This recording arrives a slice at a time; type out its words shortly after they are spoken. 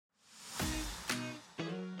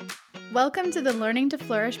Welcome to the Learning to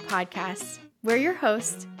Flourish podcast. We're your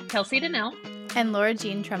hosts, Kelsey Donnell and Laura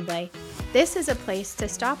Jean Tremblay. This is a place to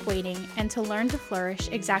stop waiting and to learn to flourish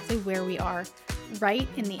exactly where we are, right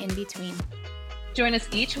in the in-between. Join us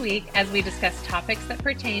each week as we discuss topics that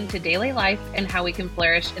pertain to daily life and how we can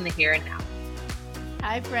flourish in the here and now.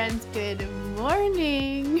 Hi, friends. Good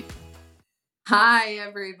morning. Hi,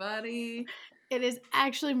 everybody. It is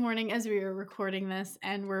actually morning as we are recording this,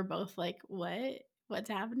 and we're both like, what? What's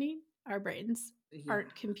happening? Our brains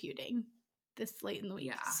aren't computing this late in the week.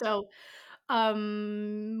 Yeah. So,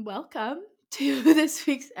 welcome to this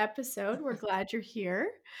week's episode. We're glad you're here.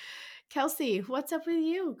 Kelsey, what's up with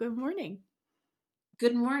you? Good morning.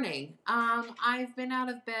 Good morning. I've been out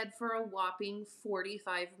of bed for a whopping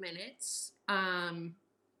 45 minutes.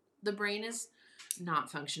 The brain is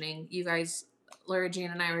not functioning. You guys, Laura Jean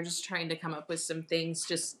and I were just trying to come up with some things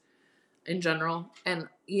just in general. And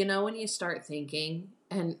you know when you start thinking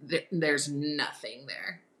and there's nothing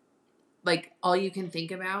there. Like all you can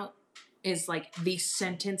think about is like the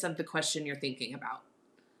sentence of the question you're thinking about.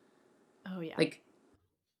 Oh yeah. Like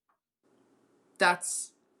that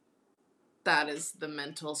is the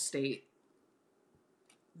mental state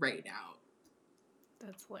right now.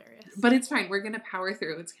 That's hilarious. But it's fine. We're going to power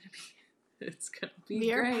through. It's going to be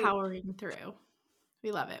We great. are powering through.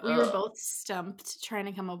 We love it. We were both stumped trying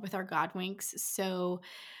to come up with our God winks. So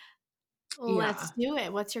let's do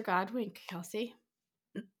it. What's your God wink, Kelsey?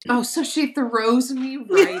 Oh, so she throws me right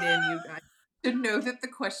in, you guys. To know that the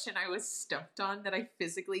question I was stumped on that I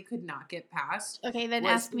physically could not get past. Okay, then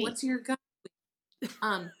ask me. What's your God wink?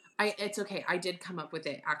 It's okay. I did come up with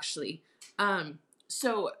it actually.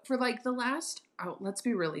 So for like the last, let's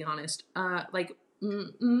be really honest. Probably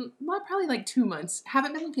like 2 months.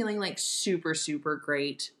 Haven't been feeling like super, super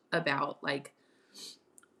great about like,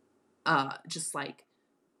 just like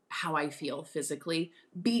how I feel physically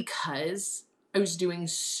because I was doing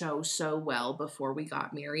so well before we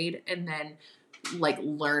got married. And then like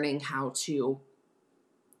learning how to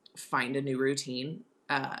find a new routine,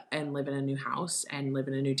 and live in a new house and live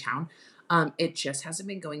in a new town. It just hasn't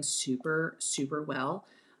been going super, super well.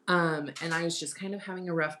 And I was just kind of having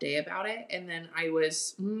a rough day about it. And then I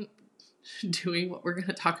was doing what we're going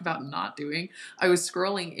to talk about not doing. I was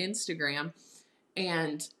scrolling Instagram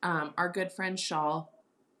and our good friend Shaw,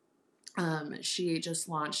 she just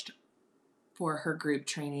launched for her group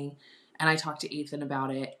training. And I talked to Ethan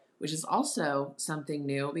about it, which is also something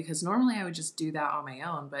new because normally I would just do that on my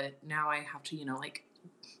own. But now I have to,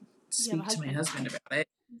 speak to my husband about it.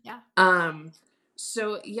 Yeah.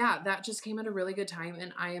 So yeah, that just came at a really good time,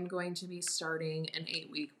 and I am going to be starting an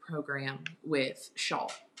 8-week program with Shaw.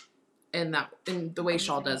 And the way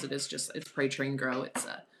Shaw does it is just, it's pray, train, grow. It's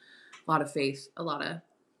a lot of faith, a lot of,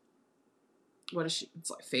 it's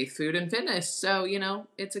like faith, food, and fitness. So,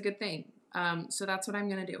 it's a good thing. So that's what I'm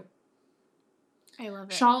going to do. I love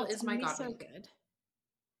it. Shaw is my God so wink. good.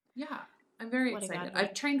 Yeah, I'm very excited.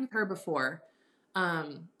 I've trained with her before.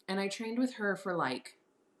 And I trained with her for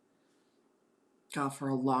for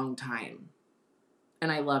a long time.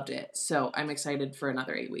 And I loved it. So I'm excited for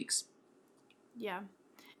another 8 weeks. Yeah.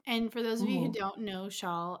 And for those of you who don't know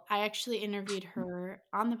Shaw, I actually interviewed her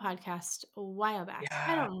on the podcast a while back. Yeah.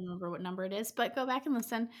 I don't remember what number it is, but go back and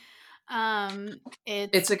listen.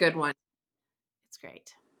 It's a good one. It's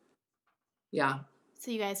great. Yeah.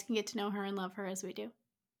 So you guys can get to know her and love her as we do.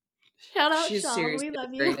 Shout out She's Shaw. Seriously We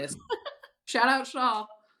love you. Shout out Shaw.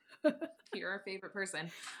 You're our favorite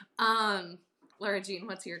person. Laura Jean,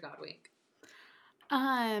 what's your God wink?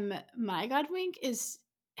 My God wink has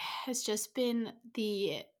just been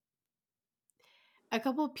a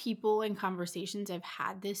couple of people and conversations I've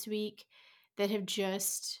had this week that have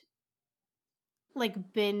just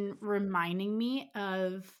been reminding me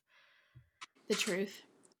of the truth,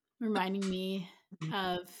 reminding me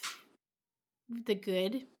of the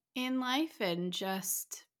good in life, and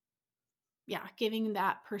just giving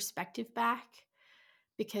that perspective back,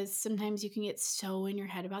 because sometimes you can get so in your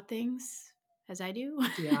head about things, as I do.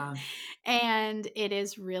 Yeah. And it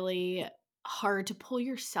is really hard to pull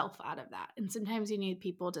yourself out of that. And sometimes you need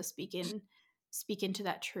people to speak into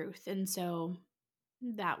that truth. And so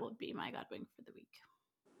that would be my God wink for the week.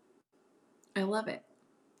 I love it.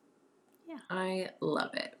 Yeah. I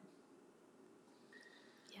love it.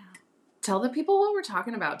 Yeah. Tell the people what we're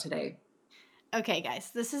talking about today. Okay,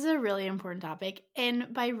 guys, this is a really important topic.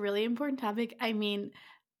 And by really important topic, I mean,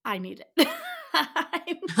 I need it.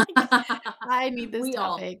 I need this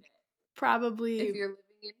topic probably if you're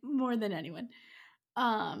living more than anyone.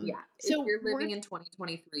 If you're living in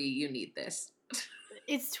 2023, you need this.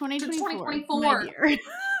 It's 2024. 2024. My dear.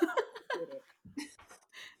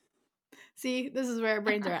 See, this is where our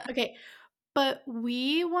brains are at. Okay, but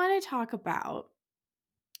we want to talk about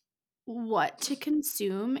what to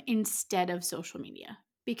consume instead of social media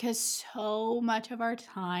because so much of our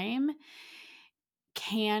time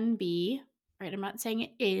can be, right? I'm not saying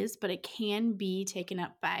it is, but it can be taken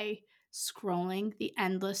up by scrolling, the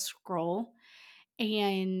endless scroll,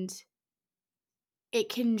 and it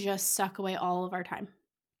can just suck away all of our time,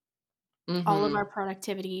 all of Mm-hmm. our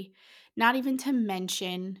productivity, not even to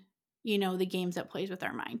mention, the games that plays with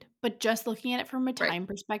our mind. But just looking at it from a Right. time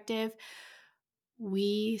perspective,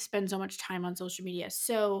 we spend so much time on social media.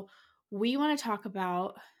 So we want to talk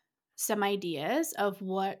about some ideas of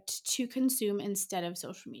what to consume instead of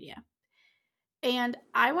social media. And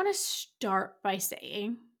I want to start by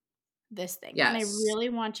saying this thing, and I Yes. really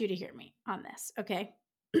want you to hear me on this, okay?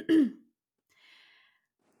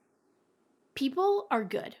 People are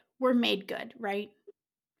good. We're made good, right?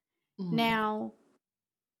 Mm. Now,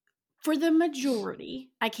 for the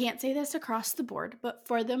majority, I can't say this across the board, but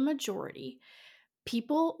for the majority,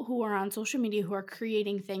 people who are on social media who are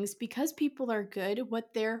creating things because people are good,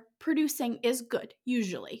 what they're producing is good,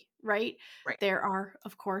 usually, right? Right. There are,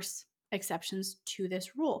 of course, exceptions to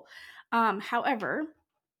this rule. However,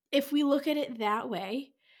 if we look at it that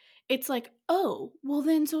way, it's like, oh, well,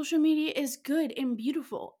 then social media is good and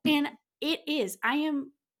beautiful. And it is. I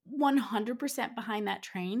am 100% behind that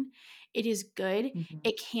train. It is good. Mm-hmm.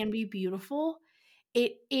 It can be beautiful.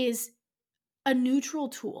 It is a neutral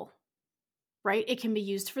tool, right? It can be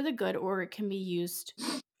used for the good or it can be used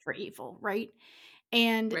for evil, right?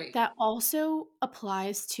 And Right. that also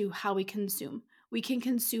applies to how we consume. We can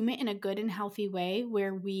consume it in a good and healthy way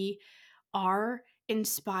where we are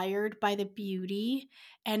inspired by the beauty,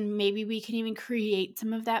 and maybe we can even create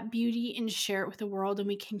some of that beauty and share it with the world, and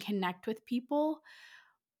we can connect with people.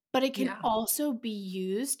 But it can Yeah. also be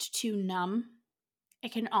used to numb.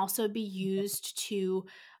 It can also be used to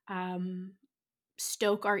um,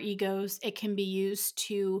 stoke our egos. It can be used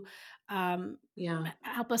to Yeah.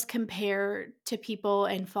 help us compare to people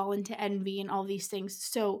and fall into envy and all these things.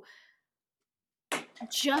 So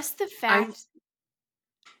just the I fact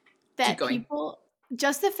keep that going. people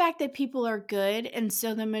just the fact that people are good, and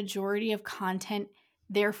so the majority of content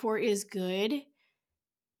therefore is good,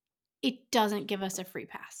 it doesn't give us a free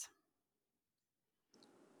pass.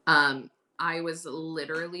 I was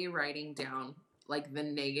literally writing down like the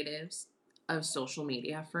negatives of social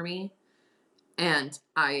media for me, and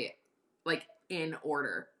I like in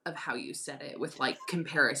order of how you said it with like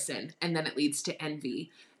comparison, and then it leads to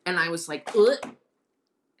envy, and I was like, ugh.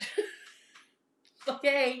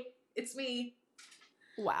 Okay, it's me.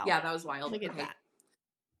 Wow. Yeah, that was wild. Look at Okay, that.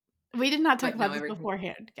 We did not talk but no, about this everything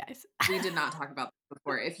beforehand, guys. we did not talk about this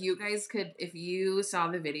before. If you guys could, if you saw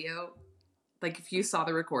the video, like if you saw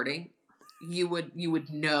the recording, you would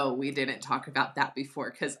know we didn't talk about that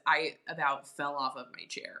before because I about fell off of my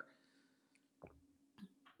chair.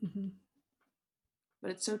 Mhm.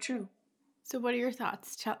 But it's so true. So what are your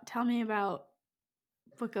thoughts? Tell me about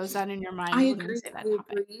what goes on in your I mind when you agree. say I that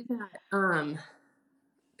topic. agree that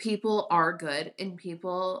people are good and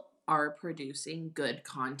people are producing good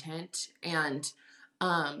content, and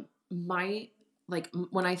my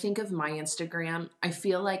when I think of my Instagram, I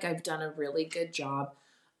feel like I've done a really good job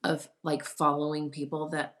of like following people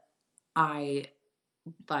that I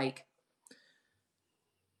like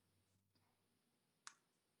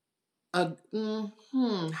how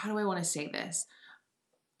do I want to say this?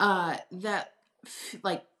 That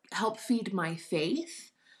like help feed my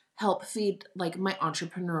faith, help feed like my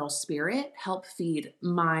entrepreneurial spirit, help feed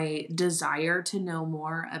my desire to know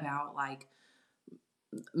more about like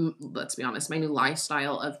let's be honest, my new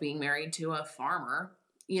lifestyle of being married to a farmer.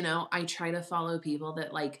 You know, I try to follow people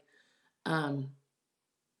that like um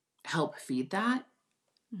help feed that,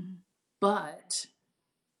 Mhm. but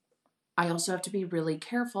I also have to be really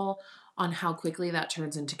careful on how quickly that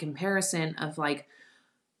turns into comparison of like,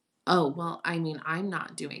 oh, well, I mean, I'm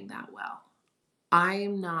not doing that well.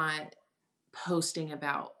 I'm not posting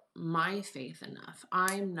about my faith enough.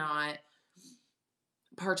 I'm not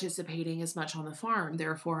participating as much on the farm.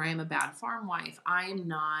 Therefore, I am a bad farm wife. I'm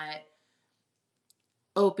not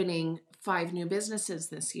opening 5 new businesses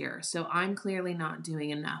this year. So I'm clearly not doing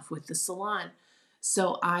enough with the salon.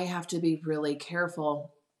 So I have to be really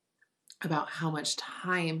careful about how much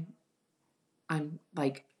time I'm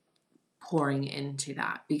like pouring into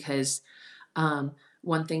that because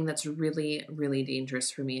one thing that's really, really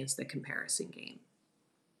dangerous for me is the comparison game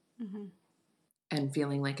Mhm. and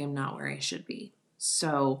feeling like I'm not where I should be.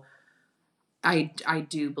 So I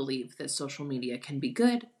do believe that social media can be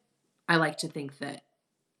good. I like to think that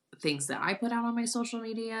things that I put out on my social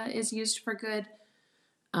media is used for good.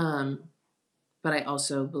 Um, But I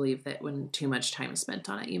also believe that when too much time is spent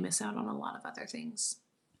on it, you miss out on a lot of other things.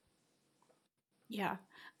 Yeah.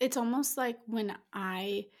 It's almost like when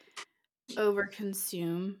I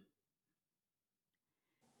overconsume,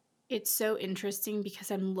 it's so interesting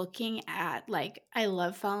because I'm looking at, like, I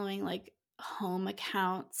love following, like, home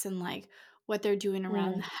accounts and, like, what they're doing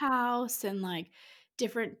around the Mm. house and, like,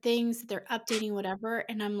 different things that they're updating, whatever,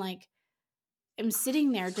 and I'm like, I'm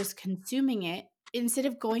sitting there just consuming it instead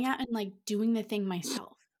of going out and, like, doing the thing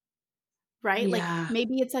myself, right? Like, Yeah.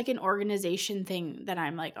 maybe it's, like, an organization thing that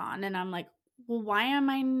I'm, like, on, and I'm like, "Well, why am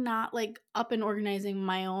I not, like, up and organizing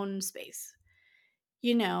my own space?"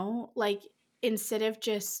 You know? Like, instead of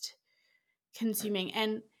just consuming.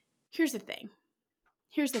 And here's the thing.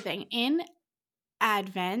 Here's the thing. In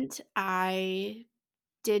Advent, I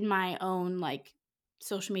did my own, like,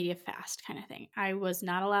 social media fast kinda thing. I was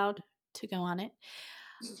not allowed to go on it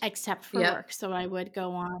except for Yep. work. So I would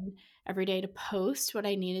go on every day to post what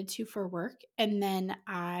I needed to for work, and then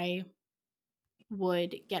I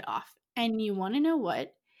would get off. And you wanna know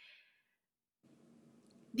what?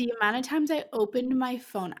 The amount of times I opened my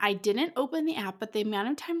phone, I didn't open the app, but the amount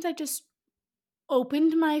of times I just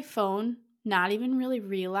opened my phone, not even really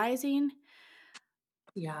realizing,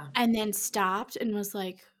 Yeah. and then stopped and was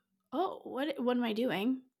like, "Oh, what am I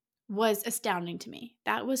doing?" was astounding to me.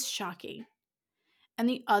 That was shocking. And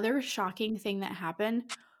the other shocking thing that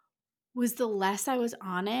happened was the less I was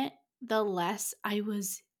on it, the less I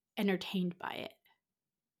was entertained by it.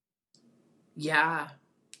 Yeah.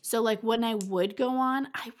 So, like, when I would go on,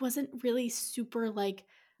 I wasn't really super like,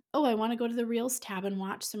 "Oh, I wanna go to the Reels tab and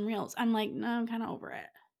watch some Reels." I'm like, "No, I'm kinda over it."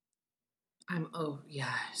 Oh,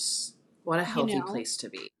 yes. What a You healthy know? place to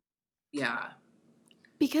be. Yeah.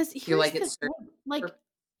 Because You're here's like, the it's thing, like, for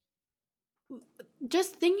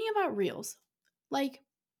just thinking about Reels, like,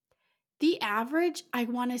 the average, I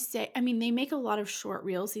wanna say, I mean, they make a lot of short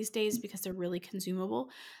reels these days because they're really consumable.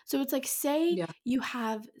 So it's like, say yeah. you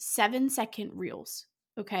have 7-second reels,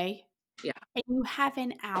 okay? Yeah. And you have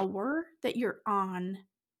an hour that you're on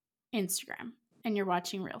Instagram and you're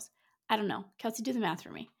watching reels. I don't know. Kelsey, do the math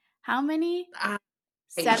for me. How many I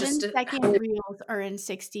just 7-second reels are in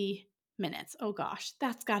 60 minutes? Oh gosh,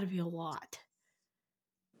 that's gotta be a lot.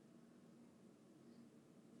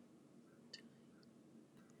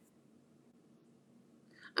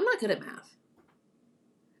 I'm not good at math.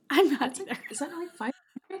 I'm not That's either. like, is that like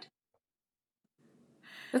 500?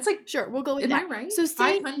 That's like, Sure, we'll go with am I that. right? So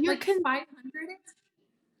say 500, you're like 500?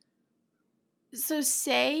 so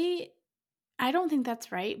say I don't think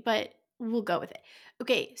that's right, but we'll go with it.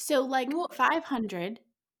 Okay, so like Well, 500,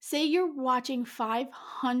 say you're watching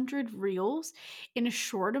 500 reels in a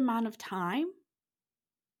short amount of time,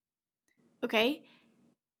 okay?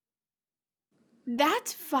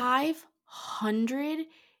 That's 500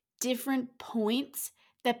 different points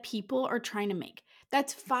that people are trying to make.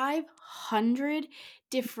 That's 500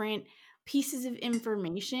 different pieces of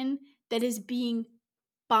information that is being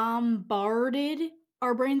bombarded,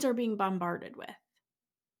 our brains are being bombarded with,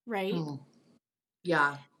 right? mm,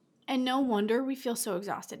 yeah. And no wonder we feel so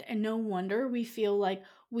exhausted. And no wonder we feel like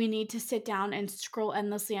we need to sit down and scroll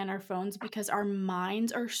endlessly on our phones because our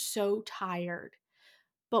minds are so tired.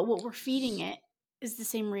 But what we're feeding it is the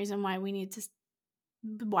same reason why we need to,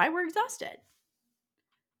 why we're exhausted.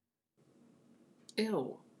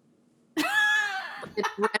 Ew. That Like a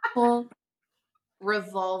dreadful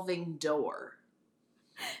revolving door.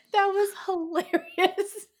 was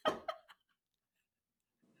hilarious.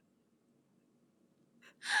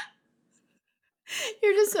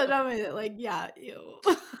 You're just so dumb with it. Like, yeah, ew.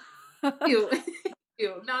 Ew.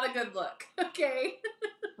 Ew. Not a good look. Okay.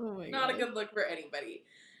 Oh my Not a God. good look for anybody.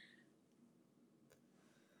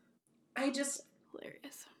 I just,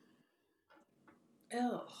 Hilarious.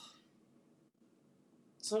 ew.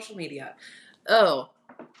 Social media. Oh,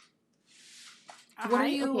 Okay.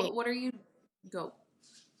 what are you, go.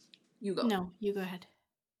 You go. No, you go ahead.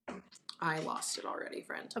 I lost it already,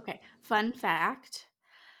 friend. Okay. Fun fact.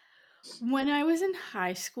 When I was in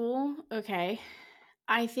high school, okay,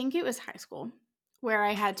 I think it was high school, where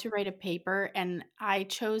I had to write a paper and I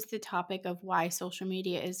chose the topic of why social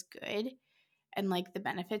media is good and like the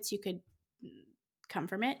benefits you could come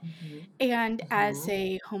from it. Mm-hmm. And as Mm-hmm.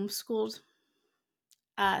 a homeschooled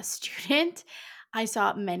student, I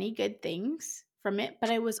saw many good things from it, but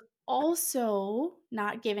I was also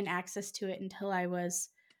not given access to it until I was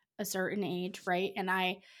a certain age, right? And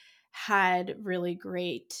I had really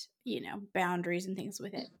great, boundaries and things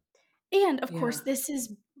with it. And of Yeah. course,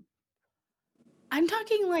 I'm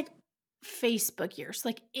talking like Facebook years,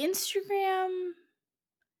 like Instagram.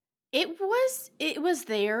 It was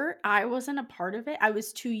there. I wasn't a part of it.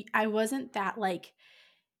 I wasn't that like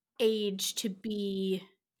age to be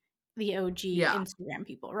the OG Yeah. Instagram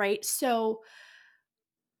people, right? So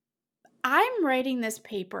I'm writing this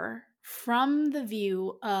paper from the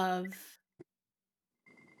view of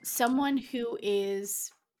someone who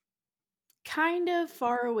is kind of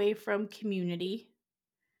far away from community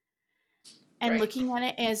and Right. looking at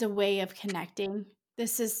it as a way of connecting.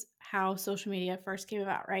 This is how social media first came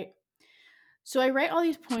about, right? So I write all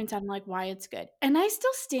these points on like why it's good. And I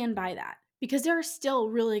still stand by that because there are still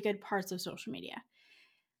really good parts of social media.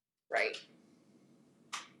 Right.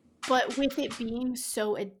 But with it being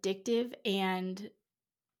so addictive and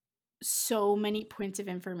so many points of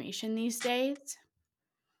information these days,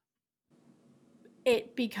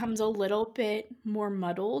 it becomes a little bit more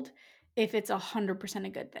muddled if it's 100% a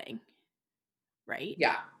good thing, right?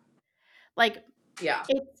 Yeah. Like Yeah.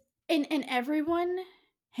 it's and everyone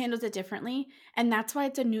handles it differently, and that's why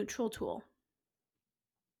it's a neutral tool.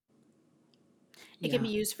 It can Yeah.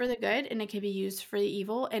 be used for the good and it can be used for the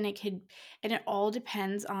evil, and it all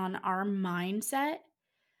depends on our mindset,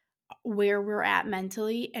 where we're at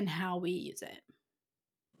mentally and how we use it.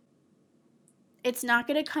 It's not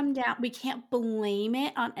going to come down, we can't blame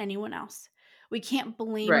it on anyone else. We can't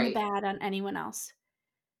blame the Right. bad on anyone else.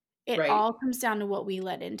 It Right. all comes down to what we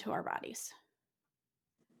let into our bodies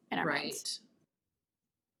and our minds.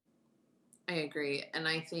 Right. I agree. And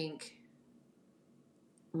I think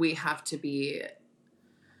we have to be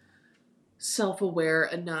self aware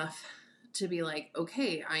enough to be like,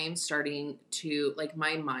 okay, I am starting to, like,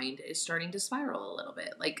 my mind is starting to spiral a little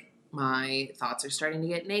bit. Like, my thoughts are starting to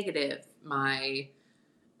get negative. My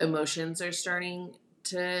emotions are starting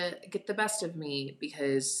to get the best of me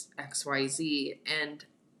because XYZ. And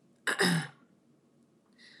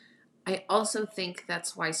I also think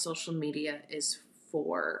that's why social media is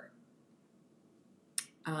for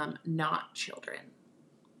not children.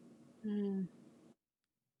 Mm.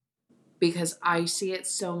 Because I see it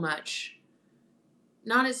so much,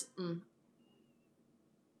 not as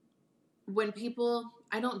when people,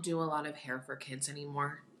 I don't do a lot of hair for kids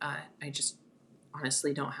anymore. I just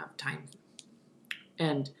honestly don't have time.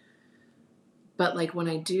 But like when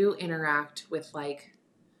I do interact with like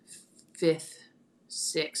fifth,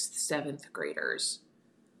 sixth, seventh graders,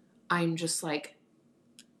 I'm just like,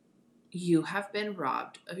 you have been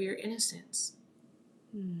robbed of your innocence.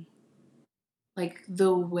 Mm. Like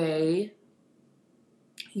the way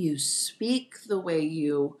you speak, the way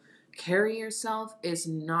you carry yourself is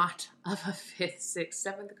not of a fifth, sixth,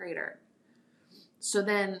 seventh grader. So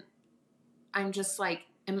then I'm just like,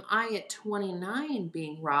 am I at 29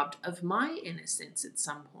 being robbed of my innocence at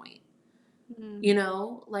some point? Mm. You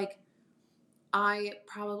know, like I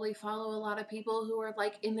probably follow a lot of people who are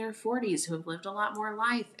like in their 40s who have lived a lot more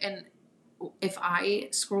life. And if I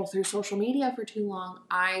scroll through social media for too long,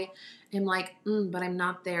 I am like, but I'm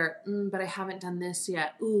not there. But I haven't done this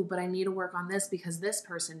yet. Ooh, but I need to work on this because this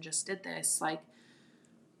person just did this. Like,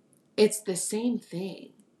 it's the same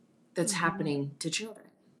thing that's Mm-hmm. happening to children.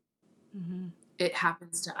 Mm-hmm. It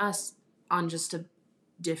happens to us on just a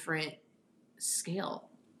different scale.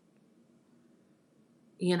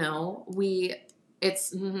 You know,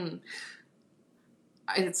 it's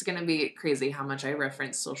going to be crazy how much I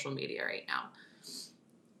reference social media right now.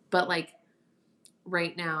 But like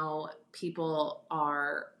right now, people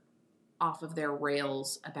are off of their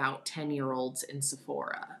rails about 10-year-olds in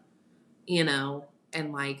Sephora, you know,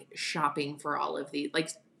 and like shopping for all of these. Like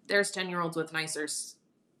there's 10-year-olds with nicer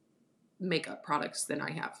makeup products than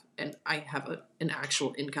I have, and I have an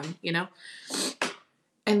actual income, you know?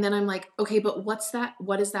 And then I'm like, okay, but what's that?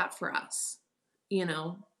 What is that for us? You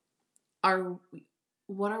know,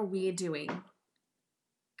 what are we doing?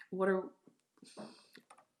 What are,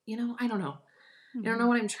 I don't know. I don't know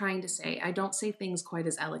what I'm trying to say. I don't say things quite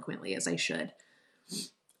as eloquently as I should.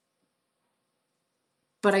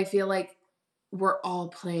 But I feel like we're all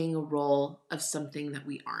playing a role of something that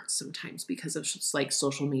we aren't sometimes because of just like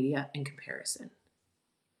social media and comparison.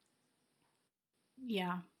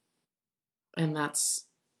 Yeah. And that's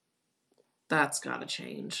got to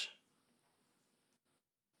change.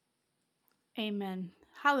 Amen.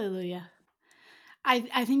 Hallelujah.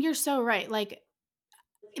 I think you're so right. Like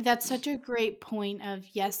that's such a great point of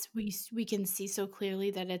yes, we can see so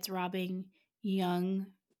clearly that it's robbing young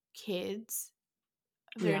kids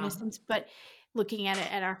of their Yeah. innocence, but looking at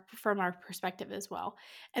it from our perspective as well.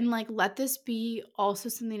 And like let this be also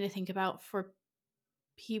something to think about for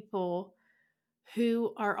people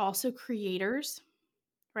who are also creators,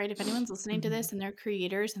 right? If anyone's listening to this and they're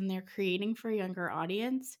creators and they're creating for a younger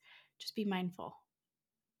audience, just be mindful.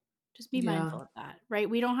 Just be Yeah. mindful of that, right?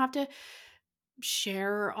 We don't have to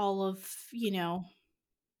share all of,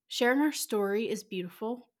 sharing our story is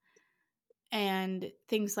beautiful and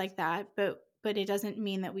things like that, but it doesn't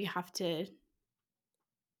mean that we have to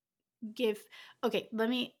give. Okay,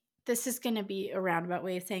 this is going to be a roundabout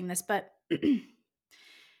way of saying this, but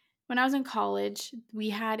when I was in college, we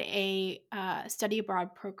had a study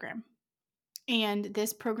abroad program. And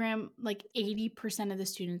this program, like 80% of the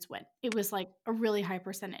students went. It was like a really high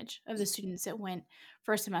percentage of the students that went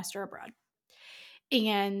for a semester abroad.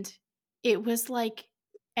 And it was like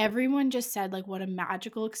everyone just said like what a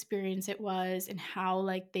magical experience it was and how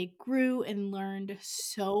like they grew and learned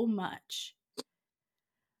so much.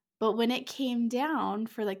 But when it came down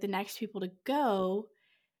for like the next people to go,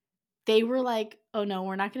 they were like, "Oh no,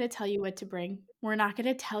 we're not going to tell you what to bring. We're not going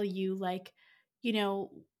to tell you like, you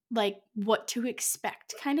know, like what to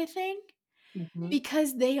expect," kind of thing, Mhm.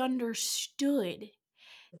 because they understood.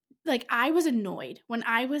 Like, I was annoyed when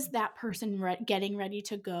I was that person getting ready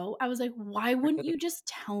to go. I was like, "Why wouldn't Right. you just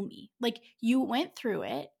tell me? Like, you went through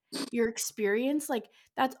it, your experience, like,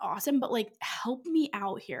 that's awesome, but, like, help me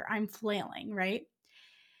out here. I'm flailing," right?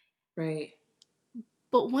 Right.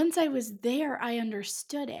 But once I was there, I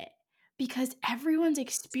understood it because everyone's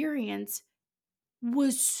experience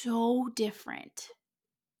was so different.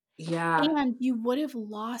 Yeah. And you would have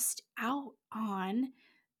lost out on,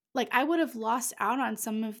 like, I would have lost out on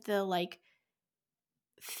some of the, like,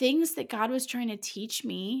 things that God was trying to teach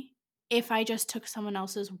me if I just took someone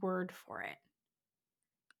else's word for it.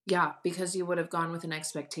 Yeah, because you would have gone with an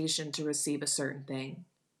expectation to receive a certain thing.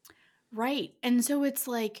 Right. And so it's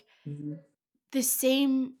like Mhm. the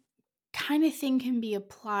same kind of thing can be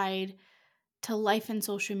applied to life and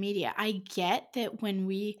social media. I get that when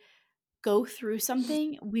we go through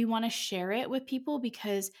something, we want to share it with people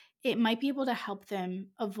because it might be able to help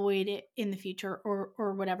them avoid it in the future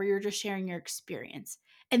or whatever. You're just sharing your experience.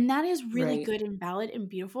 And that is really Right. good and valid and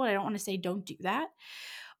beautiful. And I don't want to say don't do that.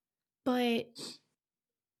 But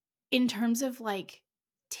in terms of like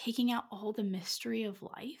taking out all the mystery of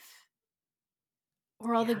life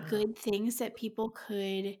or all the Yeah. good things that people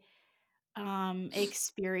could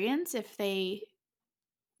experience if they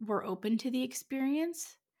were open to the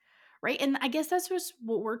experience, right? And I guess that's just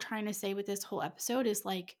what we're trying to say with this whole episode is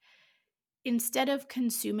like, instead of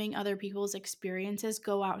consuming other people's experiences,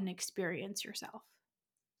 go out and experience yourself,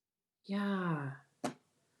 Yeah.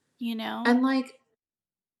 you know? And like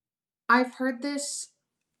I've heard this,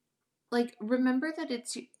 like, remember that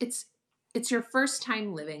it's your first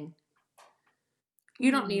time living.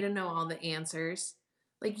 You don't need Ooh. to know all the answers.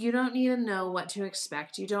 Like, you don't need to know what to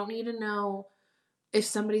expect. You don't need to know if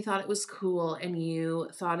somebody thought it was cool and you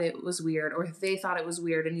thought it was weird, or if they thought it was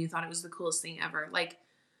weird and you thought it was the coolest thing ever. Like,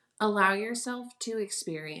 allow yourself to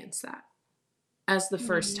experience that as the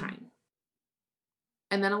first Mhm. time.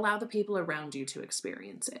 And then allow the people around you to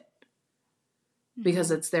experience it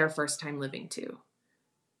because Mhm. it's their first time living too.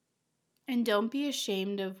 And don't be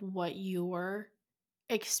ashamed of what your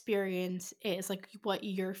experience is, like what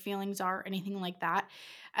your feelings are, anything like that,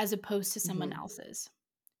 as opposed to someone Mhm. else's.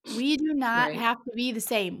 We do not Right? have to be the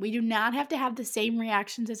same. We do not have to have the same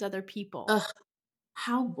reactions as other people, Ugh,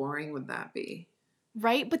 how boring would that be?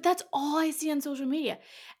 right? But that's all I see on social media.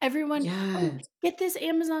 Everyone, "Oh, Yes. get this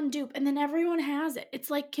Amazon dupe," and then everyone has it. It's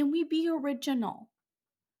like, can we be original?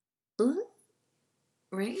 Ooh,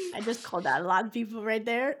 right? I just called out a lot of people right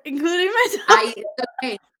there, including myself. It's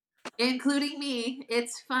okay, including me.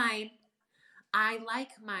 It's fine. I like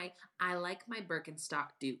my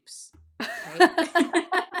Birkenstock dupes. Okay.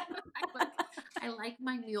 like I like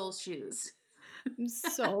my mule shoes. I'm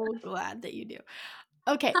so glad that you do.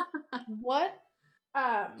 Okay. What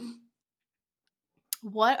um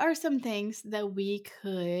what are some things that we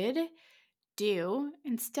could do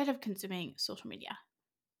instead of consuming social media?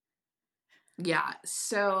 Yeah.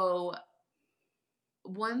 So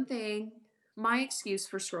one thing, my excuse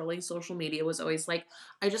for scrolling social media was always like,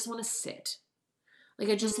 I just want to sit. Like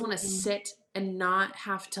I just want to Mm. sit and not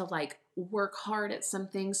have to like work hard at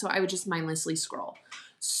something. So I would just mindlessly scroll.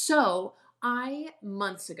 So I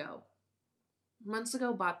months ago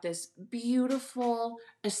bought this beautiful,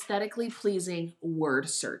 aesthetically pleasing word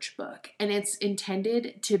search book. And it's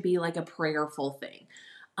intended to be like a prayerful thing.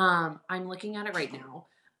 I'm looking at it right now.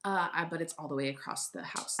 But it's all the way across the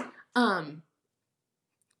house. And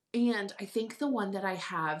I think the one that I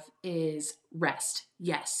have is Rest.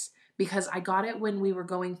 Yes, because I got it when we were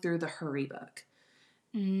going through the Hurry book.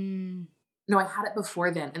 Mm. No, I had it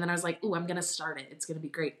before then, and then I was like, "Ooh, I'm gonna start it. It's gonna be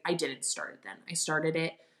great." I didn't start it then. I started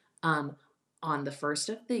it on the first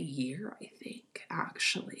of the year, I think.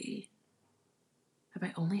 Actually, Have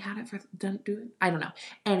I only had it for I don't know.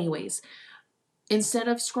 Anyways, instead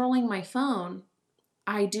of scrolling my phone,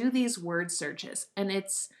 I do these word searches, and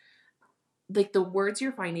it's like the words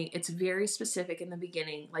you're finding, it's very specific in the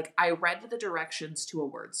beginning. Like I read the directions to a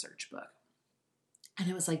word search book. And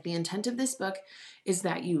it was like the intent of this book is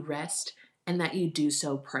that you rest and that you do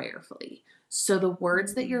so prayerfully. So the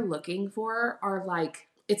words that you're looking for are like,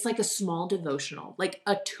 it's like a small devotional, like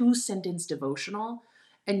a 2-sentence devotional,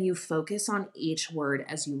 and you focus on each word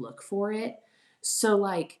as you look for it. So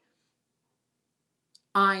like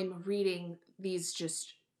I'm reading these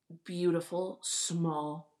just beautiful,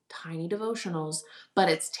 small, tiny devotionals, but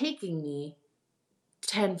it's taking me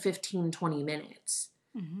 10, 15, 20 minutes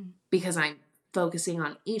because I'm focusing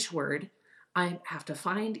on each word. I have to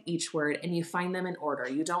find each word, and you find them in order.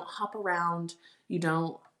 You don't hop around. You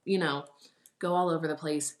don't, go all over the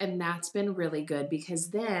place. And that's been really good because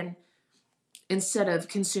then instead of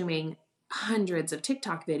consuming hundreds of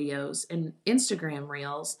TikTok videos and Instagram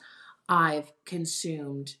reels, I've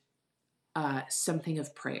consumed something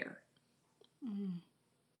of prayer.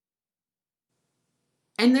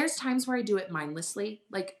 And there's times where I do it mindlessly.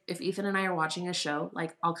 Like if Ethan and I are watching a show,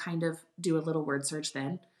 like I'll kind of do a little word search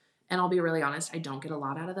then. And I'll be really honest, I don't get a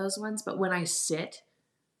lot out of those ones. But when I sit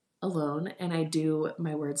alone and I do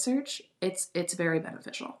my word search, it's very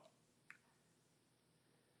beneficial.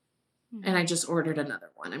 And I just ordered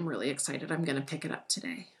another one. I'm really excited. I'm going to pick it up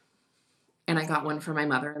today. And I got one for my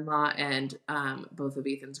mother-in-law and both of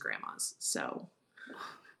Ethan's grandmas. So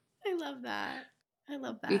I love that. I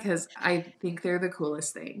love that. Because I think they're the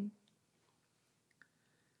coolest thing.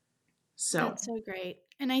 So that's so great.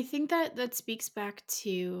 And I think that speaks back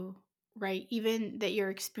to, right, even that your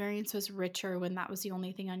experience was richer when that was the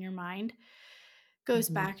only thing on your mind, goes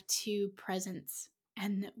back to presence.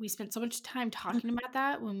 And we spent so much time talking about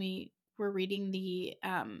that when we were reading the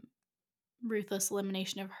Ruthless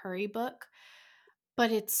Elimination of Hurry book.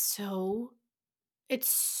 But it's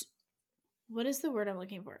what is the word I'm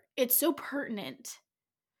looking for? It's so pertinent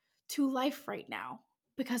to life right now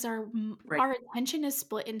because our attention is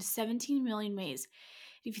split in 17 million ways.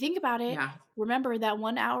 If you think about it, remember that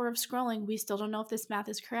 1 hour of scrolling, we still don't know if this math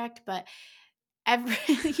is correct, but every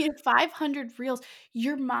 500 reels,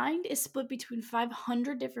 your mind is split between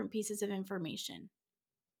 500 different pieces of information.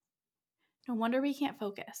 No wonder we can't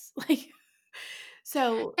focus.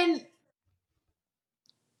 And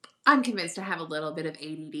I'm convinced I have a little bit of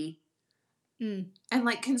ADD. And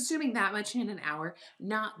like consuming that much in an hour,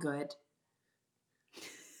 not good.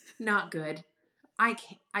 Not good.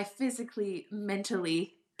 I physically,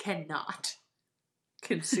 mentally cannot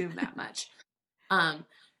consume that much.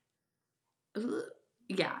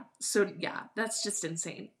 Yeah. So yeah, that's just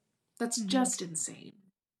insane. That's just insane.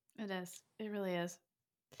 It is. It really is.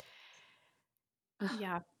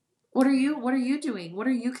 Yeah. What are you doing? What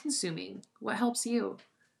are you consuming? What helps you?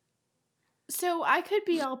 So I could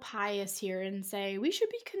be all pious here and say we should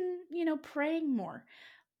be, praying more.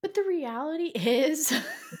 But the reality is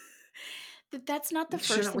that's not the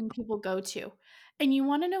first thing people go to. And you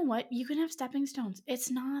want to know what? You can have stepping stones.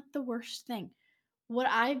 It's not the worst thing. What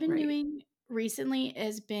I've been doing recently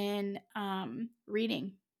has been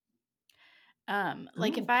reading.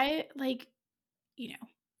 Like if I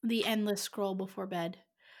the endless scroll before bed,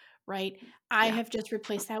 right? I have just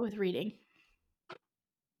replaced that with reading.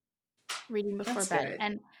 Reading before bed.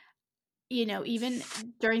 And even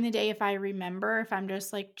during the day, if I remember, if I'm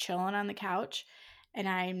just like chilling on the couch and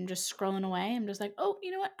I'm just scrolling away, I'm just like, oh,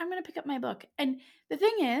 you know what? I'm going to pick up my book. And the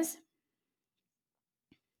thing is,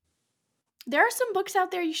 there are some books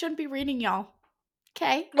out there you shouldn't be reading, y'all.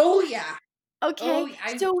 Okay? Oh, yeah. Okay.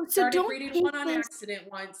 I so started don't reading one on accident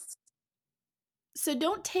once. So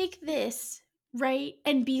don't take this, right,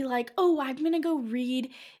 and be like, oh, I'm going to go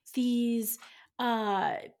read these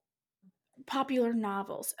popular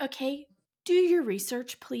novels. Okay? Do your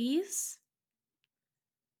research, please.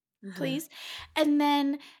 Please. And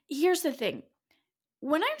then here's the thing.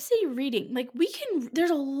 When I say reading, like there's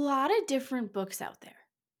a lot of different books out there,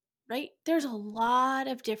 right? There's a lot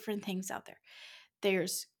of different things out there.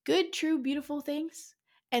 There's good, true, beautiful things,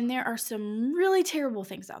 and there are some really terrible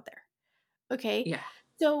things out there. Okay? Yeah.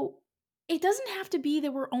 So it doesn't have to be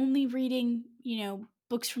that we're only reading,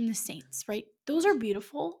 books from the saints, right? Those are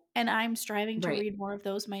beautiful, and I'm striving to read more of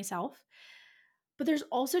those myself. But there's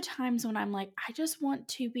also times when I'm like, I just want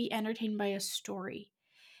to be entertained by a story.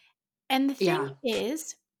 And the thing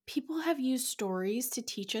is, people have used stories to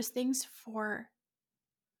teach us things for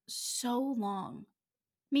so long.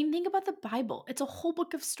 I mean, think about the Bible. It's a whole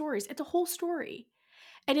book of stories. It's a whole story.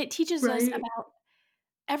 And it teaches us about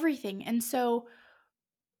everything. And so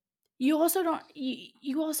you also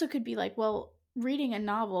could be like, well, reading a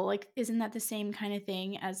novel, like, isn't that the same kind of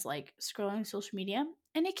thing as, like, scrolling social media?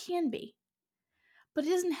 And it can be, but it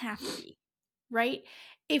doesn't have to be, right?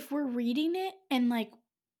 If we're reading it and, like,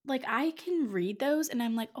 I can read those and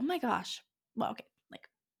I'm like, "Oh my gosh." Well, okay, like,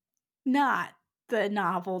 not the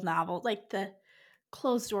novel, like the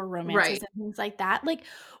closed door romances Right. and things like that, like,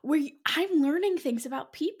 where I'm learning things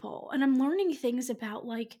about people, and I'm learning things about,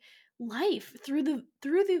 like, life through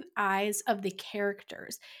the eyes of the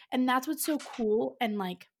characters, and that's what's so cool and,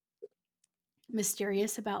 like,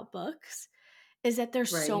 mysterious about books, is that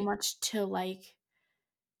there's so Right. much to, like,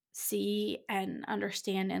 see and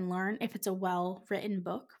understand and learn if it's a well-written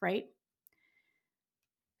book, right?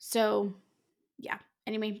 So, yeah.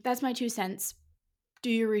 Anyway, that's my 2 cents.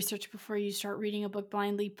 Do your research before you start reading a book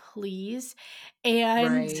blindly, please,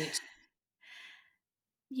 and Right.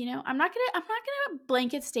 I'm not gonna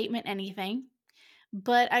blanket statement anything,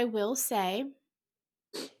 but I will say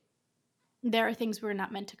there are things we're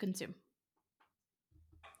not meant to consume,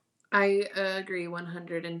 I agree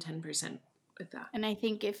 110% with that. and I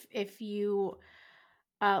think if you,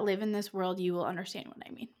 live in this world, you will understand what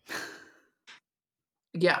I mean.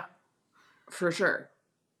 Yeah, for sure.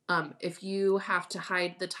 If you have to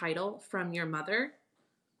hide the title from your mother,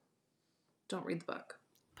 don't read the book.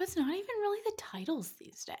 But it's not even really the titles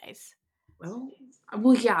these days. Well,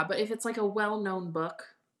 well, yeah, but if it's like a well-known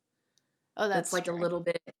book Oh, that's that's like a true. little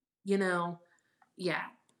bit, you know, yeah.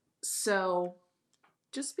 So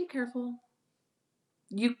just be careful.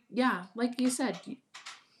 Yeah, like you said,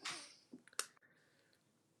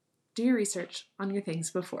 do your research on your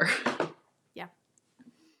things before. Yeah.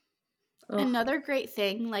 Ugh. Another great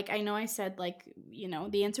thing, like, I know I said, like,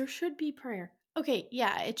 the answer should be prayer. Okay,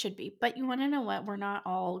 yeah, it should be, but you wanna know what? We're not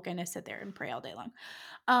all gonna sit there and pray all day long.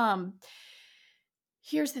 Um,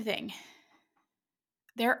 Here's the thing.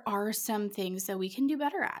 There are some things that we can do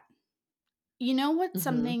better at. You know what's Mm-hmm.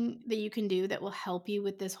 something that you can do that will help you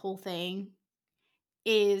with this whole thing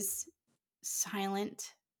is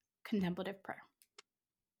silent contemplative prayer.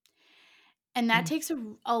 And that takes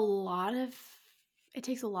a lot of it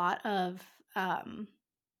takes a lot of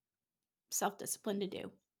self-discipline to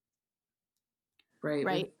do, Right.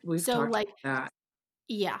 We've right? we've So talked like about that.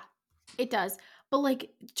 yeah, it does. But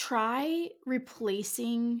like try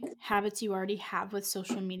replacing habits you already have with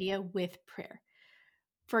social media with prayer.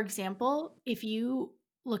 For example, if you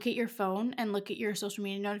look at your phone and look at your social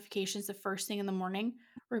media notifications the first thing in the morning,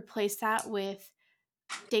 replace that with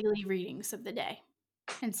daily readings of the day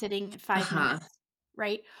and sitting 5 Uh-huh. minutes,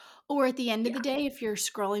 right? Or at the end of the Yeah. day, if you're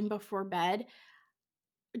scrolling before bed,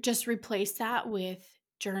 just replace that with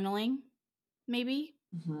journaling, maybe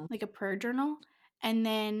Mm-hmm. like a prayer journal. And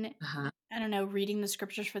then, Uh-huh. I don't know, reading the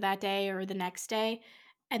scriptures for that day or the next day.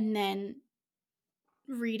 And then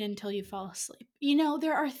read until you fall asleep.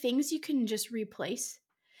 There are things you can just replace.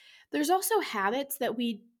 There's also habits that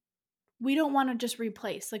we don't wanna just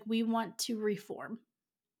replace, like, we want to reform,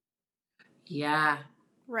 Yeah.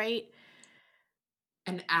 right?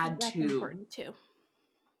 And add That's to. important too.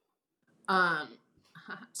 Um,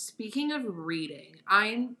 speaking of reading,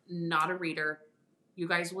 I'm not a reader. You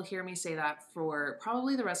guys will hear me say that for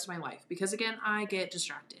probably the rest of my life because again, I get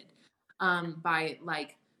distracted by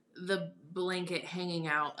like the blanket hanging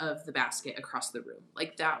out of the basket across the room.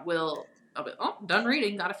 Like that will I'll be, oh, done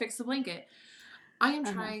reading, gotta fix the blanket. I am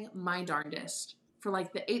Uh-huh. trying my darndest for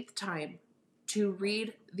like the 8th time to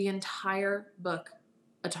read the entire book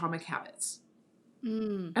Atomic Habits.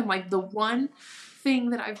 Mm. And like the one thing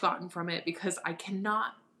that I've gotten from it, because I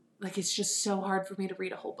cannot, like, it's just so hard for me to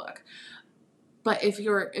read a whole book. But if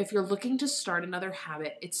you're looking to start another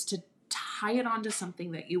habit, it's to tie it onto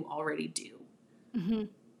something that you already do. Mhm.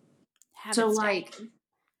 So Habit like, stacking.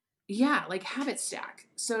 yeah, like habit stack.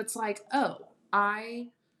 So it's like, oh,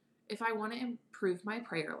 if I want to improve my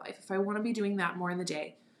prayer life, if I want to be doing that more in the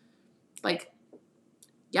day, like,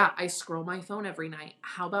 yeah, I scroll my phone every night.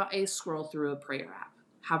 How about I scroll through a prayer app?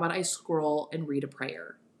 How about I scroll and read a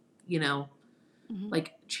prayer? You know, Mhm.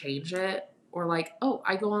 like change it. Or like, oh,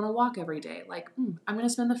 I go on a walk every day. Like, I'm going to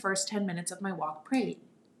spend the first 10 minutes of my walk praying.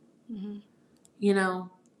 Mhm. You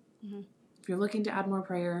know, Mhm. if you're looking to add more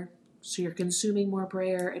prayer, so you're consuming more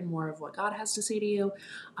prayer and more of what God has to say to you,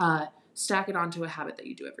 stack it onto a habit that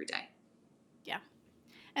you do every day. Yeah.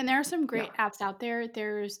 And there are some Yeah. great apps out there.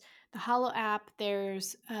 There's the Hollow app,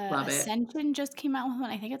 there's, Love it. Ascension just came out with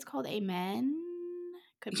one, I think it's called Amen?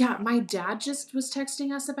 Could be Yeah, wrong. my dad just was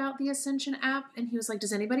texting us about the Ascension app and he was like,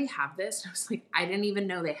 does anybody have this? And I was like, I didn't even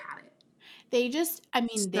know they had it.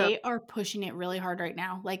 So, They are pushing it really hard right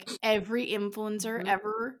now. Like, every influencer mhm,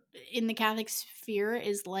 ever in the Catholic sphere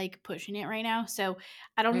is, like, pushing it right now, so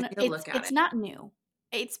I don't know, maybe I'll it's look at it's it. not new.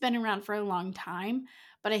 it's been around for a long time,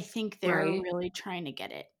 but I think they're Right. really trying to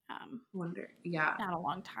get it. Wonder. Yeah. Not a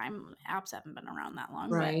long time. Apps haven't been around that long,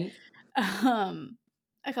 but Right. um,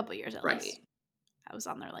 a couple years at Right. least. I was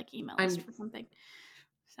on their like email list I'm for something.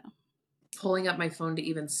 So pulling up my phone to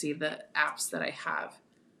even see the apps that I have.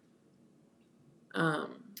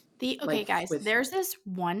 okay, Like guys, with. there's this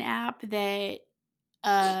one app that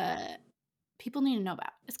people need to know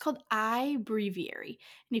about. It's called iBreviary.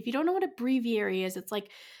 And if you don't know what a breviary is, it's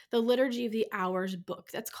like the Liturgy of the Hours book.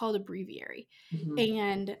 That's called a breviary. Mhm.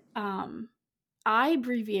 And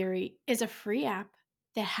iBreviary is a free app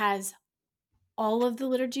that has all of the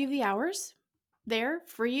Liturgy of the Hours there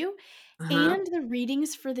for you Uh-huh. and the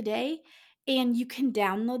readings for the day. And you can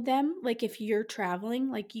download them. Like if you're traveling,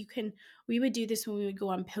 like we would do this when we would go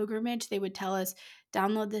on pilgrimage. They would tell us,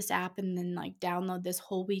 download this app and then like download this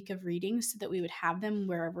whole week of readings so that we would have them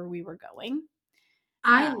wherever we were going.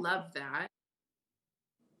 I Uh, love that.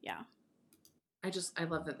 yeah. I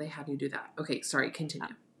love that they have you do that. Okay, sorry, continue.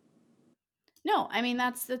 No, I mean,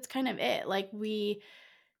 that's kind of it. Like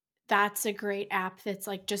that's a great app that's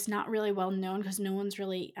like just not really well known because no one's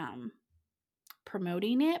really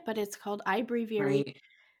promoting it, but it's called iBreviary.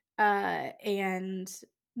 Right. And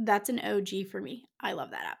that's an OG for me. I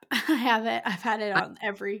love that app. I have it. I've had it I'm on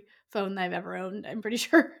every phone that I've ever owned, I'm pretty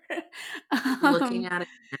sure. looking um, at it.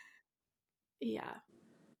 yeah.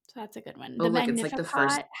 So that's a good one. Oh, The look, it's like the first.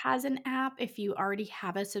 Magnificat has an app. If you already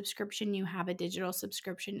have a subscription, you have a digital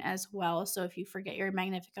subscription as well. So if you forget your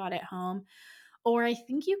Magnificat at home, or I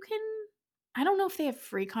think you can, I don't know if they have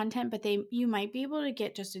free content, but you might be able to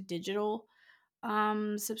get just a digital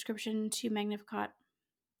subscription to Magnificat.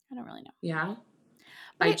 I don't really know. Yeah.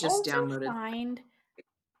 But I just downloaded.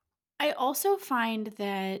 I also find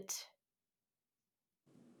that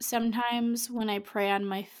sometimes when I pray on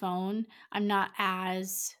my phone, I'm not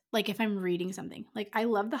as like if I'm reading something. Like I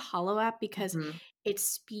love the Hollow app because Mhm. it's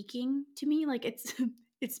speaking to me. Like it's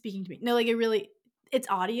it's speaking to me. No, like it's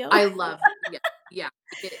audio. I love. Yeah. Yeah.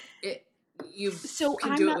 It. You So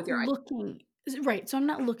can I'm do it not with your eye. looking right. So I'm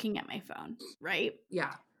not looking at my phone, right?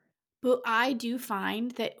 Yeah. But I do find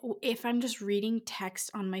that if I'm just reading text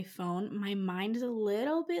on my phone, my mind is a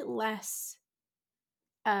little bit less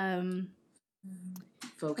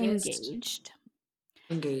Focused. engaged.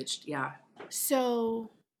 Engaged. Yeah. So,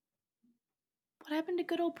 what happened to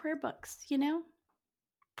good old prayer books, you know?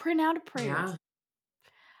 Print out a prayer. Yeah.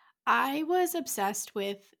 I was obsessed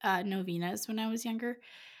with novenas when I was younger.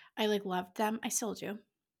 I like loved them. I still do.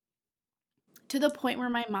 To the point where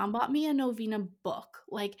my mom bought me a novena book.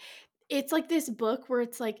 Like it's like this book where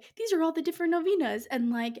it's like these are all the different novenas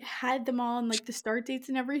and like had them all and like the start dates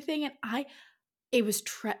and everything and it was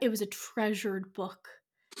a treasured book.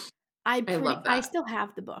 I love I that. still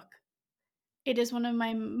have the book. It is one of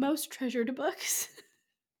my most treasured books.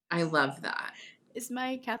 I love that. Is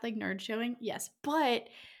my Catholic nerd showing? Yes, but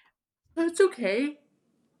That's okay.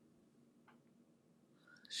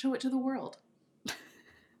 Show it to the world.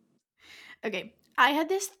 okay. I had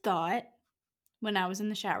this thought when I was in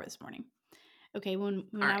the shower this morning. Okay, All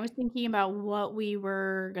I right. was thinking about what we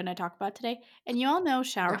were gonna talk about today, and you all know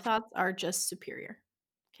shower Yeah. thoughts are just superior.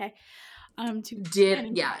 Okay, to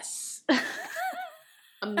any Yes. thought.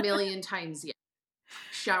 A million times yes.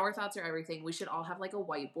 Shower thoughts are everything. We should all have like a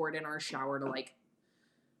whiteboard in our shower to like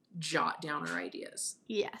jot down our ideas.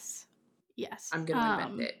 Yes, yes. I'm gonna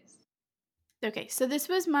invent it. Okay, so this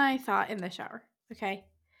was my thought in the shower. Okay,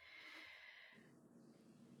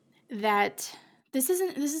 that this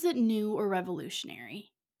isn't new or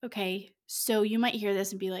revolutionary. Okay, so you might hear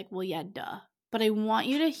this and be like, "Well, yeah, duh," but I want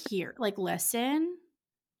you to hear, like, listen,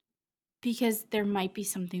 because there might be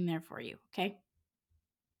something there for you. Okay,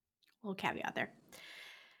 little caveat there.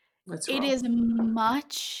 Let's It roll. is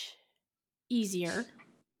much easier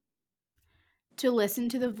to listen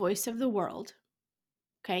to the voice of the world.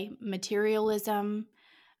 Okay, materialism,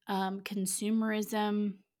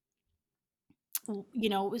 consumerism,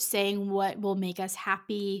 saying what will make us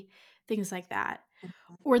happy, things like that,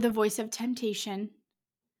 or the voice of temptation,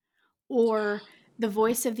 or the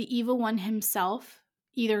voice of the evil one himself,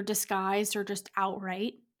 either disguised or just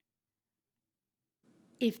outright,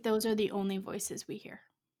 if those are the only voices we hear.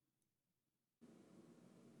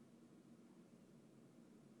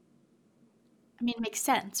 I mean, it makes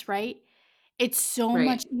sense, right? It's so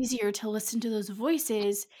much Right. easier to listen to those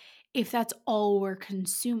voices if that's all we're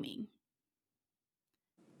consuming,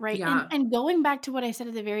 right? And Yeah. going back to what I said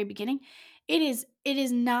at the very beginning, it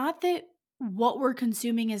is not that what we're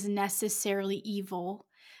consuming is necessarily evil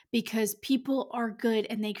because people are good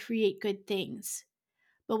and they create good things.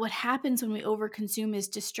 But what happens when we overconsume is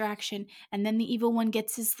distraction and then the evil one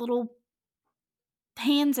gets his little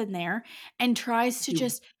hands in there and tries to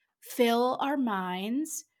just fill our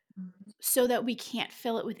minds so that we can't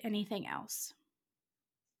fill it with anything else.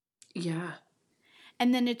 Yeah.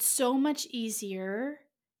 And then it's so much easier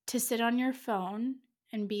to sit on your phone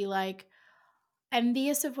and be like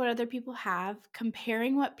envious of what other people have,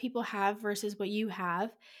 comparing what people have versus what you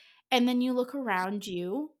have. And then you look around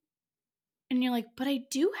you and you're like, but I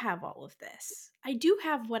do have all of this. I do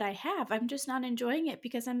have what I have. I'm just not enjoying it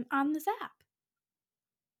because I'm on this app.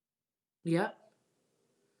 Yep.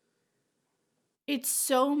 It's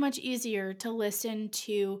so much easier to listen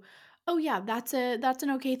to, oh yeah, that's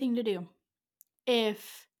an okay thing to do.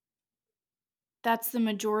 If that's the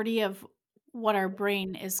majority of what our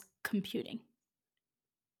brain is computing.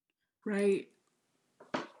 Right.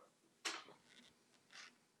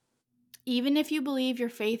 Even if you believe your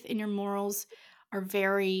faith and your morals are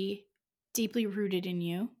very deeply rooted in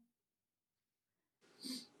you,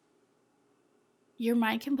 your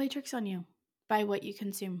mind can play tricks on you by what you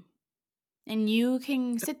consume. And you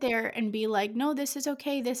can sit there and be like, no, this is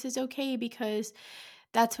okay because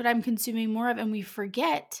that's what I'm consuming more of. And we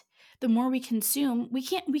forget the more we consume, we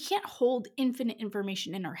can't hold infinite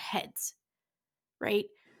information in our heads, right?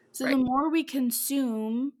 So the Right. more we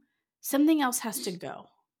consume, something else has to go.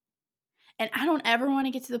 And I don't ever want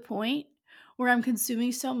to get to the point where I'm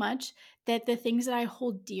consuming so much that the things that I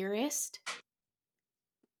hold dearest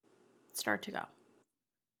start to go.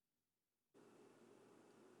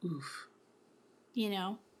 Oof. You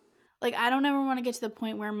know? Like, I don't ever want to get to the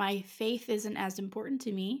point where my faith isn't as important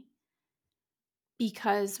to me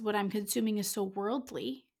because what I'm consuming is so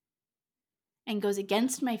worldly and goes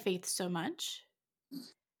against my faith so much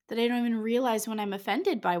that I don't even realize when I'm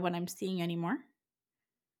offended by what I'm seeing anymore.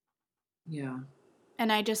 Yeah.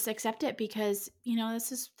 And I just accept it because,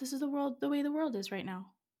 this is the world, the way the world is right now.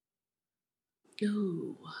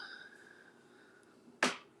 Ooh.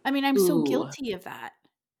 I mean, I'm so Ooh. guilty of that.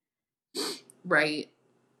 Right.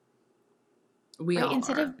 We Right? all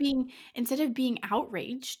Instead are. of being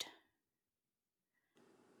outraged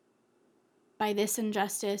by this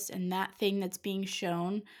injustice and that thing that's being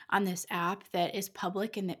shown on this app that is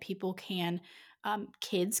public and that people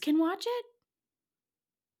kids can watch it,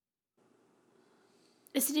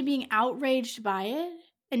 instead of being outraged by it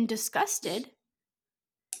and disgusted,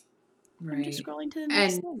 I'm just Right. scrolling to the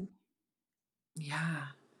next And thing. yeah.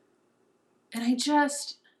 And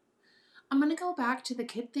I'm going to go back to the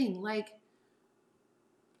kid thing. Like,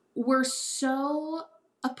 we're so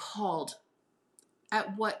appalled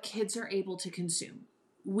at what kids are able to consume.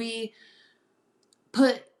 We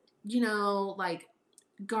put, like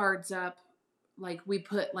guards up, like we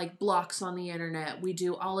put like blocks on the internet. We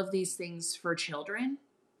do all of these things for children.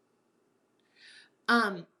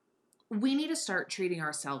 We need to start treating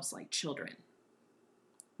ourselves like children.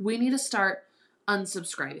 We need to start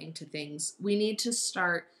unsubscribing to things. We need to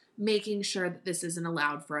start making sure that this isn't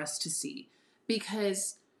allowed for us to see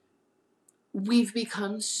because we've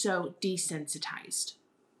become so desensitized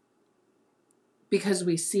because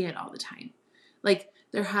we see it all the time. Like,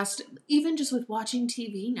 there has to, even just with watching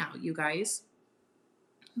TV now, you guys,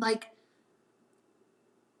 like,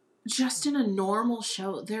 just in a normal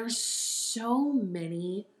show, there's so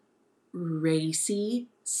many racy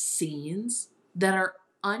scenes that are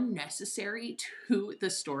unnecessary to the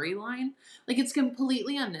storyline. Like, it's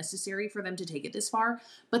completely unnecessary for them to take it this far,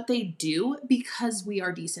 but they do because we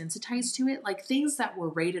are desensitized to it. Like, things that were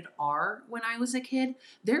rated R when I was a kid,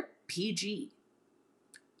 they're PG.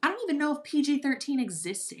 I don't even know if PG-13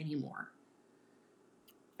 exists anymore.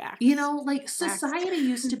 Facts. Like, society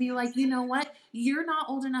used to be like, you know what? You're not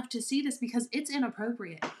old enough to see this because it's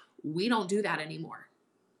inappropriate. We don't do that anymore.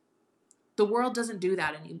 The world doesn't do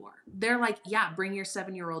that anymore. They're like, yeah, bring your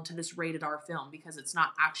 7-year-old to this rated R film because it's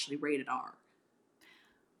not actually rated R.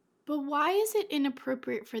 But why is it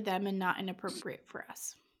inappropriate for them and not inappropriate for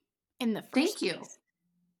us in the first Thank you. place?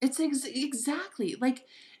 It's exactly like,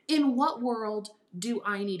 in what world do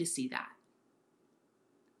I need to see that?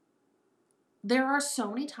 There are so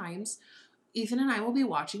many times Ethan and I will be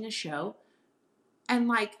watching a show and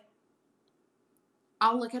like,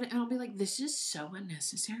 I'll look at it and I'll be like, this is so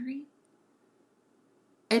unnecessary.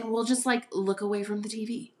 And we'll just like look away from the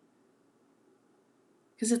TV.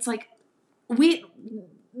 Because it's like,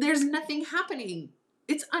 there's nothing happening.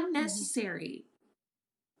 It's unnecessary.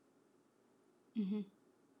 Mm-hmm.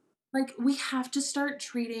 Like, we have to start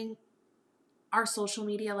treating our social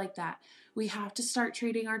media like that. We have to start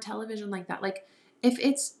treating our television like that. Like, if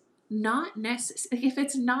it's not necessary, if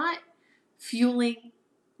it's not fueling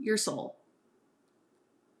your soul,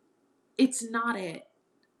 it's not it.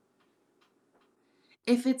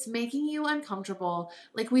 If it's making you uncomfortable,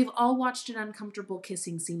 like we've all watched an uncomfortable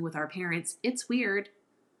kissing scene with our parents, it's weird.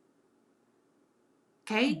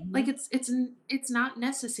 Okay? Like it's not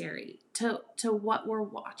necessary to what we're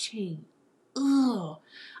watching. Ugh.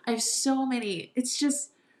 I have so many. It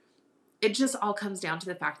just all comes down to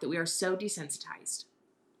the fact that we are so desensitized.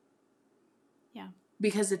 Yeah.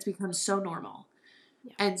 Because it's become so normal.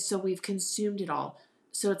 Yeah. And so we've consumed it all.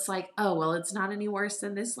 So it's like, oh, well, it's not any worse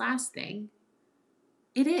than this last thing.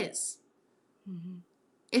 It is. Mm-hmm.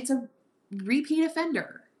 It's a repeat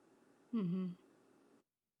offender. Mm-hmm.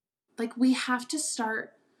 Like, we have to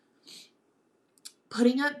start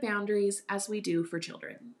putting up boundaries as we do for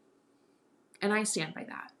children. And I stand by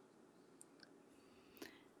that.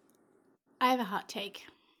 I have a hot take.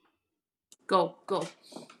 Go.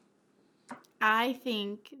 I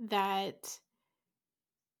think that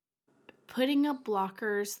putting up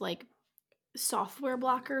blockers, like software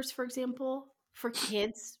blockers, for example, for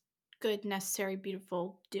kids, good, necessary,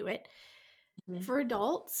 beautiful, do it. Mm-hmm. For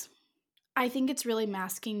adults, I think it's really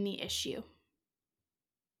masking the issue.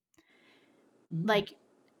 Mm-hmm.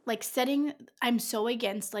 Like setting, I'm so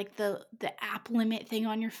against like the app limit thing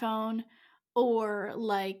on your phone, or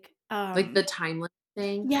like the time limit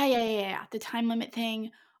thing. Yeah, the time limit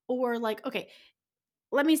thing, or like, okay,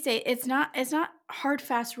 let me say it's not hard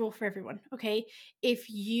fast rule for everyone, okay? If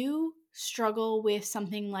you struggle with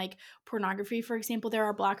something like pornography, for example, there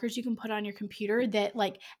are blockers you can put on your computer that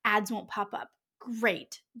like ads won't pop up.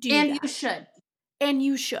 Great. Do And that. you should. And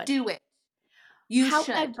you should. Do it. You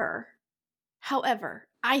should. However,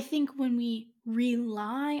 I think when we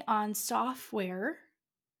rely on software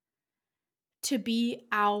to be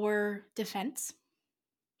our defense,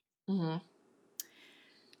 Mm-hmm.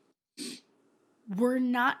 we're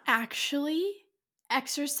not actually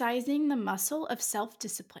exercising the muscle of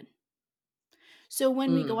self-discipline. So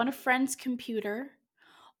when we go on a friend's computer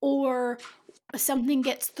or something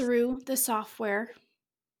gets through the software,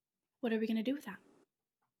 what are we going to do with that?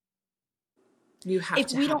 You have if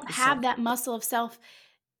to we have don't the have that muscle of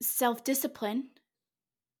self-discipline,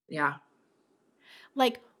 yeah.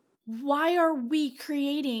 like, why are we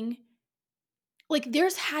creating, like,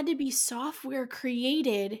 there's had to be software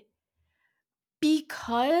created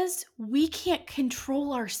because we can't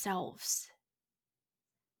control ourselves.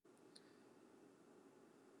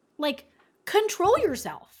 Like, control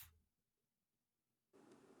yourself.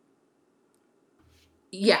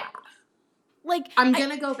 Yeah. Like, I'm going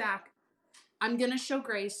to go back. I'm going to show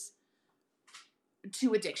grace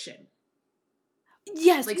to addiction.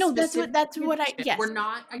 Yes, Like, no, yes. We're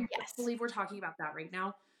not, I believe we're talking about that right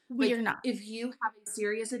now. We are not. If you have a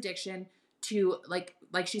serious addiction to, like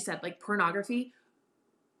she said, like pornography,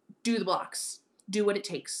 do the blocks. Do what it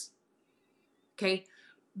takes. Okay?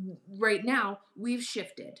 Right now, we've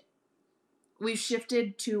shifted. We've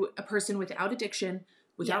shifted to a person without addiction,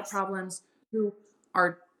 without problems, who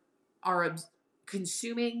are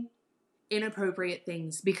consuming inappropriate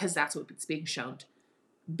things because that's what's being shown.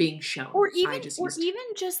 Or even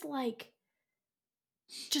just like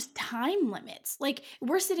just time limits. Like,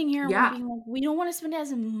 we're sitting here and we're being like, we don't want to spend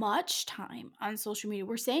as much time on social media.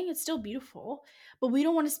 We're saying it's still beautiful, but we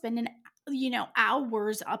don't want to spend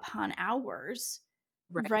hours upon hours.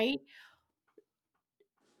 Right?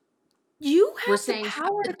 You have the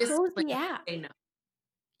power to close the app. Say no.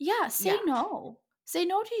 Yeah, say no. Say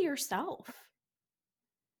no to yourself.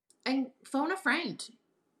 And phone a friend.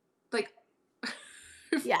 Like,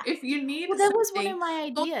 if you need that was one of my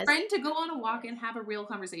ideas. Phone a friend to go on a walk and have a real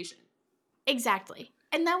conversation. Exactly.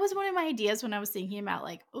 And that was one of my ideas when I was thinking about,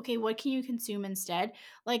 like, okay, what can you consume instead?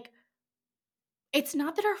 Like, it's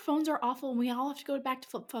not that our phones are awful and we all have to go back to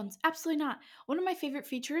flip phones. Absolutely not. One of my favorite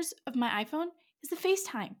features of my iPhone is the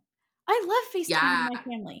FaceTime. I love FaceTime with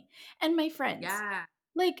my family and my friends. Yeah.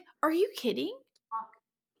 Like, are you kidding?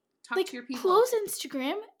 Talk to your people. Close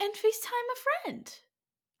Instagram and FaceTime a friend.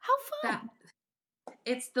 How fun.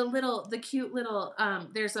 It's the cute little,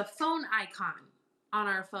 there's a phone icon on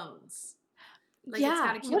our phones. Like, it's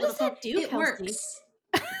got a cute what little does that do, it Kelsey? works.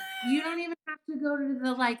 You don't even have to go to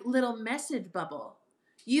the like little message bubble.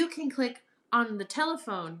 You can click on the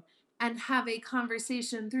telephone and have a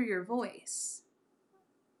conversation through your voice.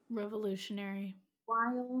 Revolutionary.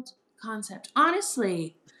 Wild concept.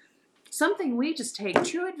 Honestly, something we just take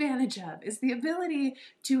true advantage of is the ability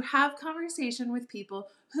to have conversation with people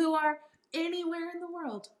who are anywhere in the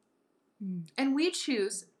world. And we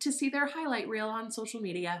choose to see their highlight reel on social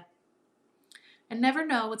media and never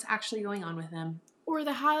know what's actually going on with them. Or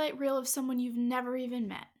the highlight reel of someone you've never even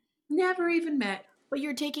met. Never even met. But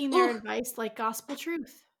you're taking their advice like gospel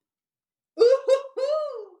truth.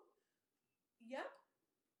 Ooh-hoo-hoo. Yep.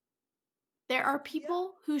 There are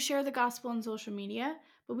people who share the gospel on social media,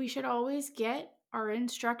 but we should always get our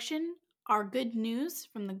instruction, our good news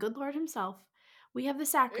from the good Lord himself. We have the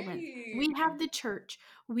sacraments. We have the church.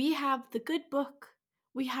 We have the good book.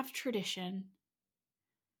 We have tradition.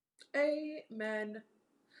 Amen.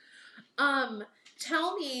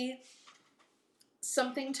 Tell me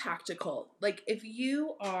something tactical. Like if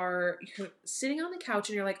you're sitting on the couch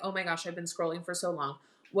and you're like, oh my gosh, I've been scrolling for so long.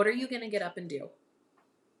 What are you going to get up and do?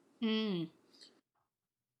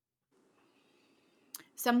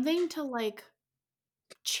 Something to like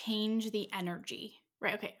change the energy,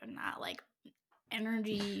 right? Okay, not like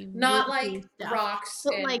energy, Not like stuff, rocks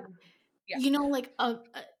but and like like a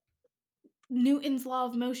Newton's law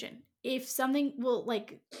of motion. If something will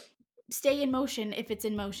like stay in motion if it's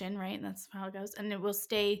in motion, right? And that's how it goes. And it will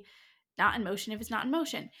stay not in motion if it's not in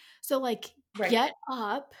motion. So like get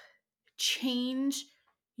up, change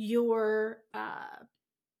your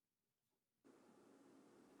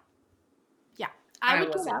I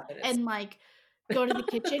would get up and like go to the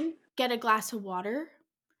kitchen, get a glass of water,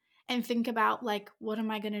 and think about like, what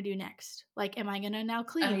am I going to do next? Like, am I going to now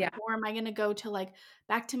clean? Or am I going to go to like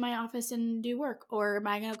back to my office and do work? Or am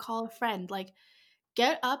I going to call a friend? Like,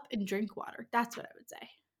 get up and drink water. That's what I would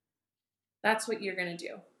say. That's what you're going to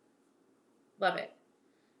do. Love it.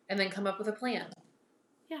 And then come up with a plan.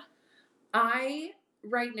 Yeah. I,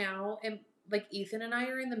 right now, am like Ethan and I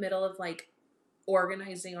are in the middle of like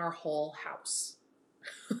organizing our whole house.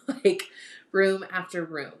 Like room after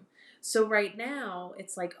room. So right now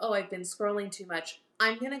it's like, oh, I've been scrolling too much.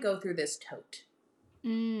 I'm going to go through this tote.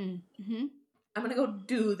 Mm-hmm. I'm going to go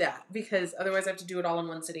do that because otherwise I have to do it all in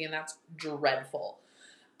one sitting and that's dreadful.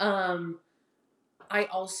 I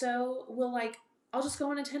also will like, I'll just go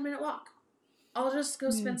on a 10-minute walk. I'll just go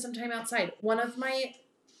spend some time outside. One of my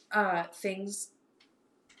things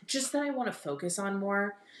just that I want to focus on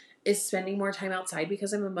more is spending more time outside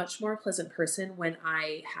because I'm a much more pleasant person when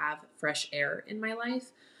I have fresh air in my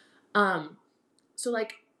life. So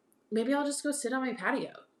like maybe I'll just go sit on my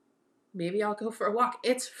patio. Maybe I'll go for a walk.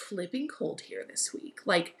 It's flipping cold here this week.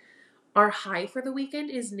 Like our high for the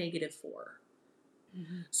weekend is -4.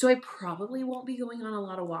 Mm-hmm. So I probably won't be going on a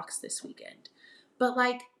lot of walks this weekend. But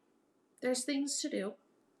like there's things to do.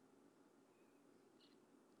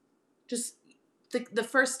 Just the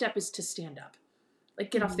first step is to stand up. Like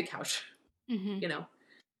get off the couch. You know.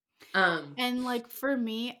 And like for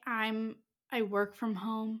me, I work from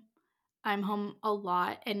home. I'm home a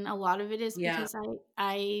lot, and a lot of it is because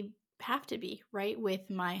I have to be, right, with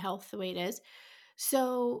my health the way it is.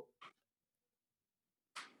 So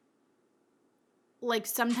like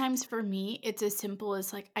sometimes for me, it's as simple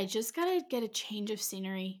as like I just gotta get a change of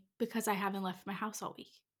scenery because I haven't left my house all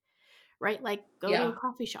week. Right? Like go to a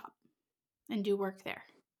coffee shop and do work there.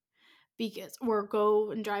 Or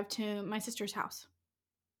go and drive to my sister's house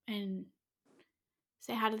and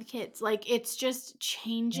say hi to the kids. Like it's just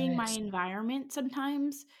changing my environment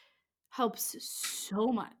sometimes helps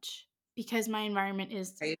so much because my environment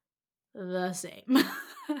is the same.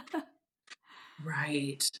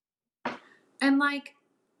 Right. And like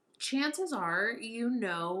chances are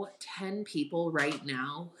 10 people right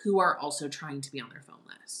now who are also trying to be on their phone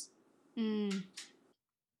less. You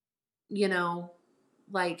know,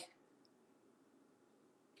 like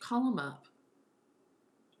call them up.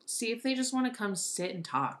 See if they just want to come sit and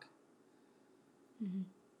talk. Mm-hmm.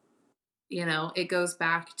 You know, it goes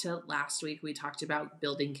back to last week we talked about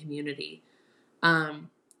building community.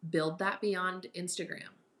 Build that beyond Instagram.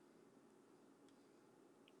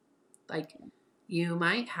 Like you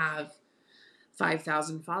might have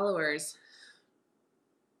 5,000 followers,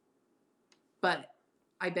 but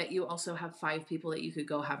I bet you also have 5 people that you could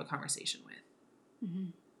go have a conversation with. Mm-hmm.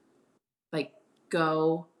 Like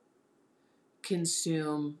go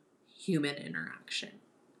consume human interaction.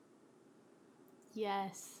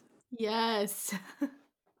 Yes. Yes.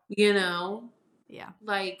 You know? Yeah.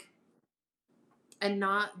 Like, and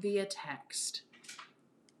not via text.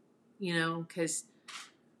 You know, because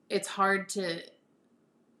it's hard to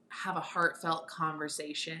have a heartfelt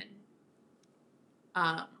conversation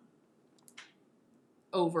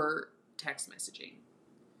over text messaging.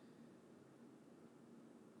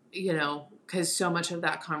 You know, because so much of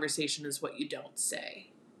that conversation is what you don't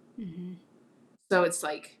say. Mm-hmm. So it's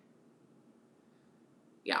like,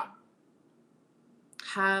 yeah,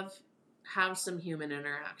 have some human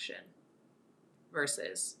interaction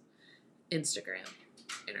versus Instagram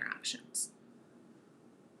interactions.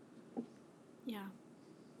 Yeah,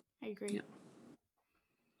 I agree. Yeah.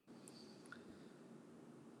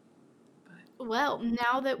 Well,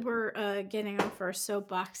 now that we're getting off our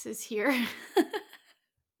soapboxes here,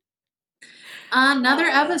 Another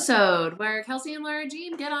episode where Kelsey and Laura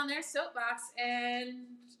Jean get on their soapbox and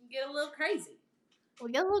get a little crazy.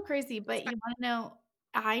 We get a little crazy, but you want to know,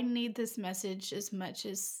 I need this message as much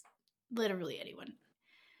as literally anyone.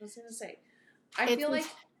 I was gonna say, I feel like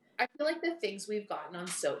the things we've gotten on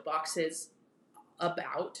soapboxes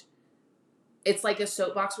about, it's like a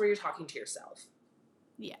soapbox where you're talking to yourself.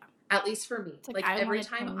 Yeah. At least for me. Like every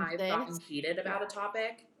time I've gotten heated about a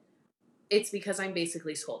topic, it's because I'm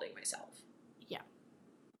basically scolding myself. Yeah.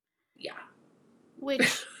 Yeah.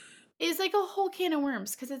 Which is like a whole can of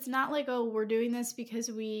worms, because it's not like, oh, we're doing this because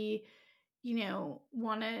we,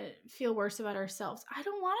 want to feel worse about ourselves. I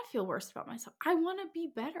don't want to feel worse about myself. I want to be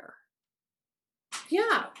better.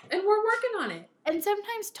 Yeah, and we're working on it. And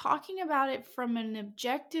sometimes talking about it from an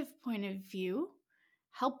objective point of view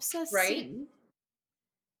helps us see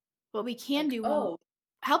what we can do.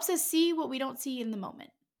 Helps us see what we don't see in the moment.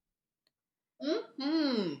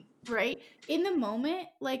 Mm-hmm. Right? In the moment,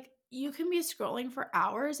 like, you can be scrolling for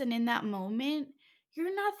hours, and in that moment,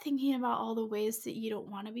 you're not thinking about all the ways that you don't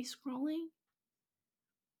want to be scrolling.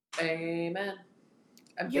 Amen.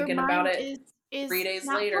 I'm Your thinking about it is 3 days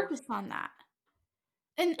not later. Focused on that.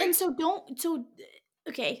 And so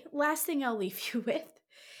okay, last thing I'll leave you with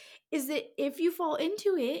is that if you fall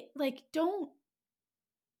into it, like, don't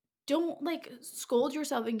like scold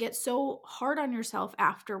yourself and get so hard on yourself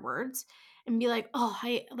afterwards and be like, oh,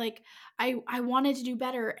 I wanted to do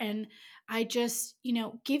better, and I just,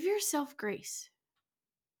 give yourself grace.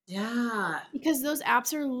 Yeah. Because those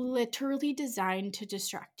apps are literally designed to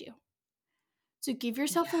distract you. So give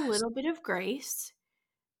yourself a little bit of grace.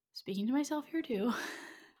 Speaking to myself here too.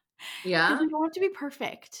 Yeah. Because we don't have to be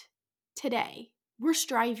perfect today. We're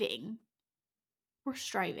striving.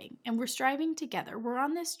 And we're striving together. We're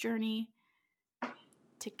on this journey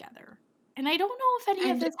together. And I don't know if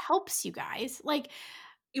any of this helps you guys. Like,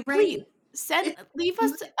 please leave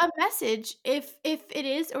us a message if it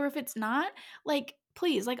is, or if it's not. Like,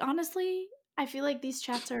 please, like, honestly, I feel like these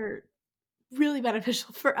chats are really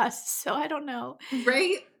beneficial for us. So I don't know.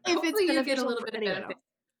 Right? If Hopefully it's you get a little bit of benefit.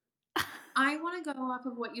 I want to go off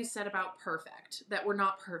of what you said about perfect, that we're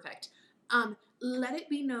not perfect. Let it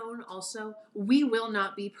be known also, we will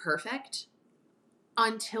not be perfect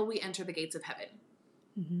until we enter the gates of heaven.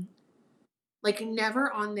 Mm-hmm. Like, never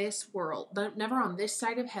on this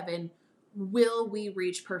side of heaven will we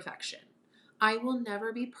reach perfection. I will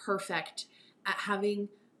never be perfect at having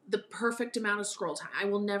the perfect amount of scroll time. I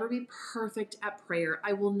will never be perfect at prayer.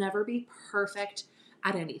 I will never be perfect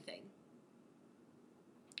at anything.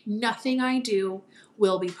 Nothing I do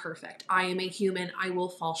will be perfect. I am a human. I will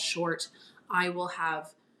fall short. I will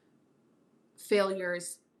have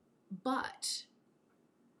failures, but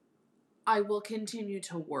I will continue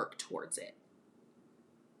to work towards it,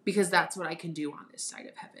 because that's what I can do on this side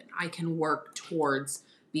of heaven. I can work towards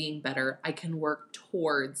being better. I can work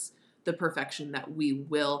towards the perfection that we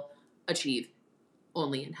will achieve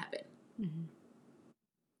only in heaven. Mm-hmm.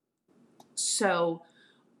 So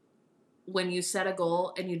when you set a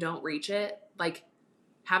goal and you don't reach it, like,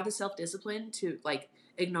 have the self-discipline to, like,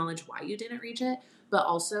 acknowledge why you didn't reach it, but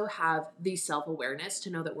also have the self-awareness to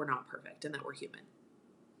know that we're not perfect and that we're human.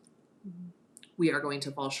 Mm-hmm. We are going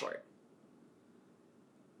to fall short.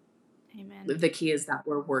 Amen. The key is that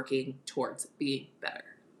we're working towards being better.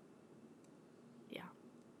 Yeah.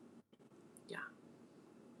 Yeah.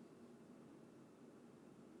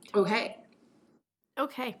 Okay.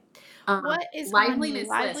 What is liveliness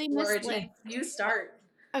on list? Laura G, you start.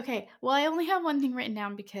 Okay. Well, I only have one thing written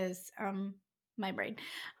down because my brain.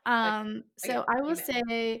 So I will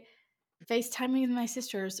say FaceTiming with my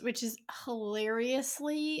sisters, which is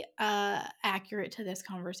hilariously accurate to this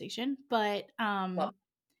conversation, but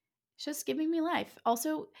it's just giving me life.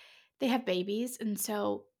 Also, they have babies, and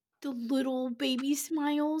so the little baby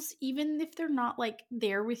smiles, even if they're not, like,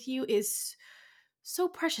 there with you, is so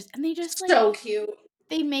precious. And they just, like, so cute.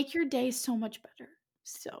 They make your day so much better.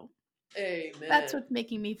 So amen. That's what's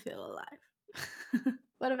making me feel alive.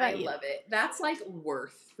 What about you? I love it. That's like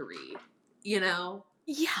worth 3, you know?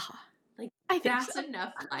 Yeah. Like, I think that's so.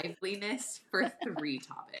 enough liveliness for 3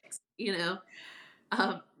 topics, you know?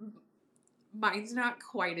 Mine's not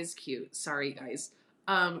quite as cute. Sorry, guys.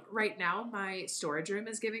 Right now, my storage room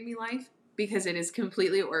is giving me life because it is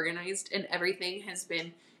completely organized, and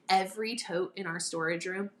every tote in our storage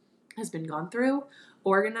room has been gone through,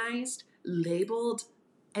 organized, labeled,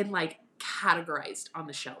 and, like, categorized on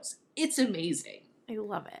the shelves. It's amazing. I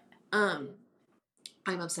love it. I'm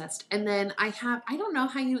obsessed. And then I don't know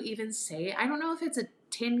how you even say it. I don't know if it's a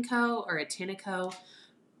Tinco or a Tinico,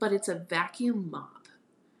 but it's a vacuum mop.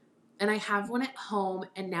 And I have one at home,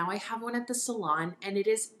 and now I have one at the salon, and it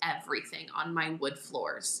is everything on my wood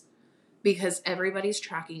floors because everybody's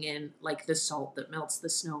tracking in like the salt that melts the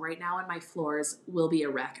snow right now, and my floors will be a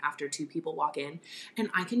wreck after 2 people walk in. And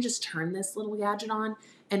I can just turn this little gadget on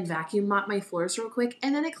and vacuum mop my floors real quick,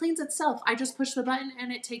 and then it cleans itself. I just push the button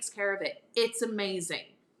and it takes care of it. It's amazing.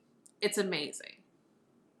 It's amazing.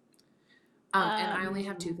 And I only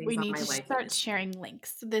have 2 things we on need my to life. start sharing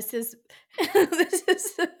links. This is That's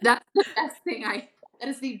the best thing that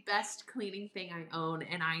is the best cleaning thing I own.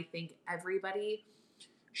 And I think everybody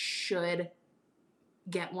should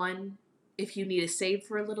get one. If you need to save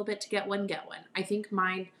for a little bit to get one, get one. I think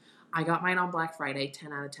I got mine on Black Friday.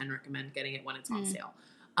 10 out of 10 recommend getting it when it's on sale.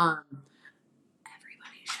 Everybody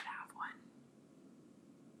should have one.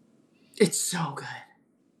 It's so good.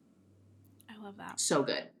 I love that. So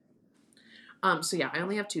good. So yeah, I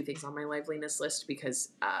only have 2 things on my liveliness list because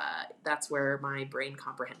that's where my brain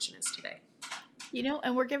comprehension is today.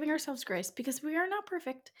 And we're giving ourselves grace because we are not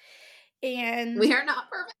perfect. And we are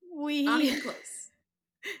not perfect. Not even close.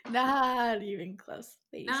 Not even close.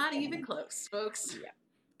 Not even close, folks. Yeah.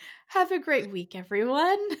 Have a great week,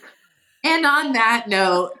 everyone. And on that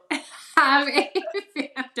note, have a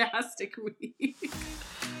fantastic week.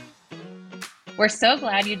 We're so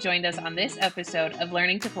glad you joined us on this episode of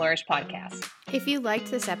Learning to Flourish podcast. If you liked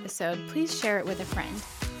this episode, please share it with a friend.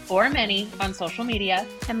 Or many on social media.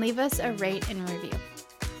 And leave us a rate and review.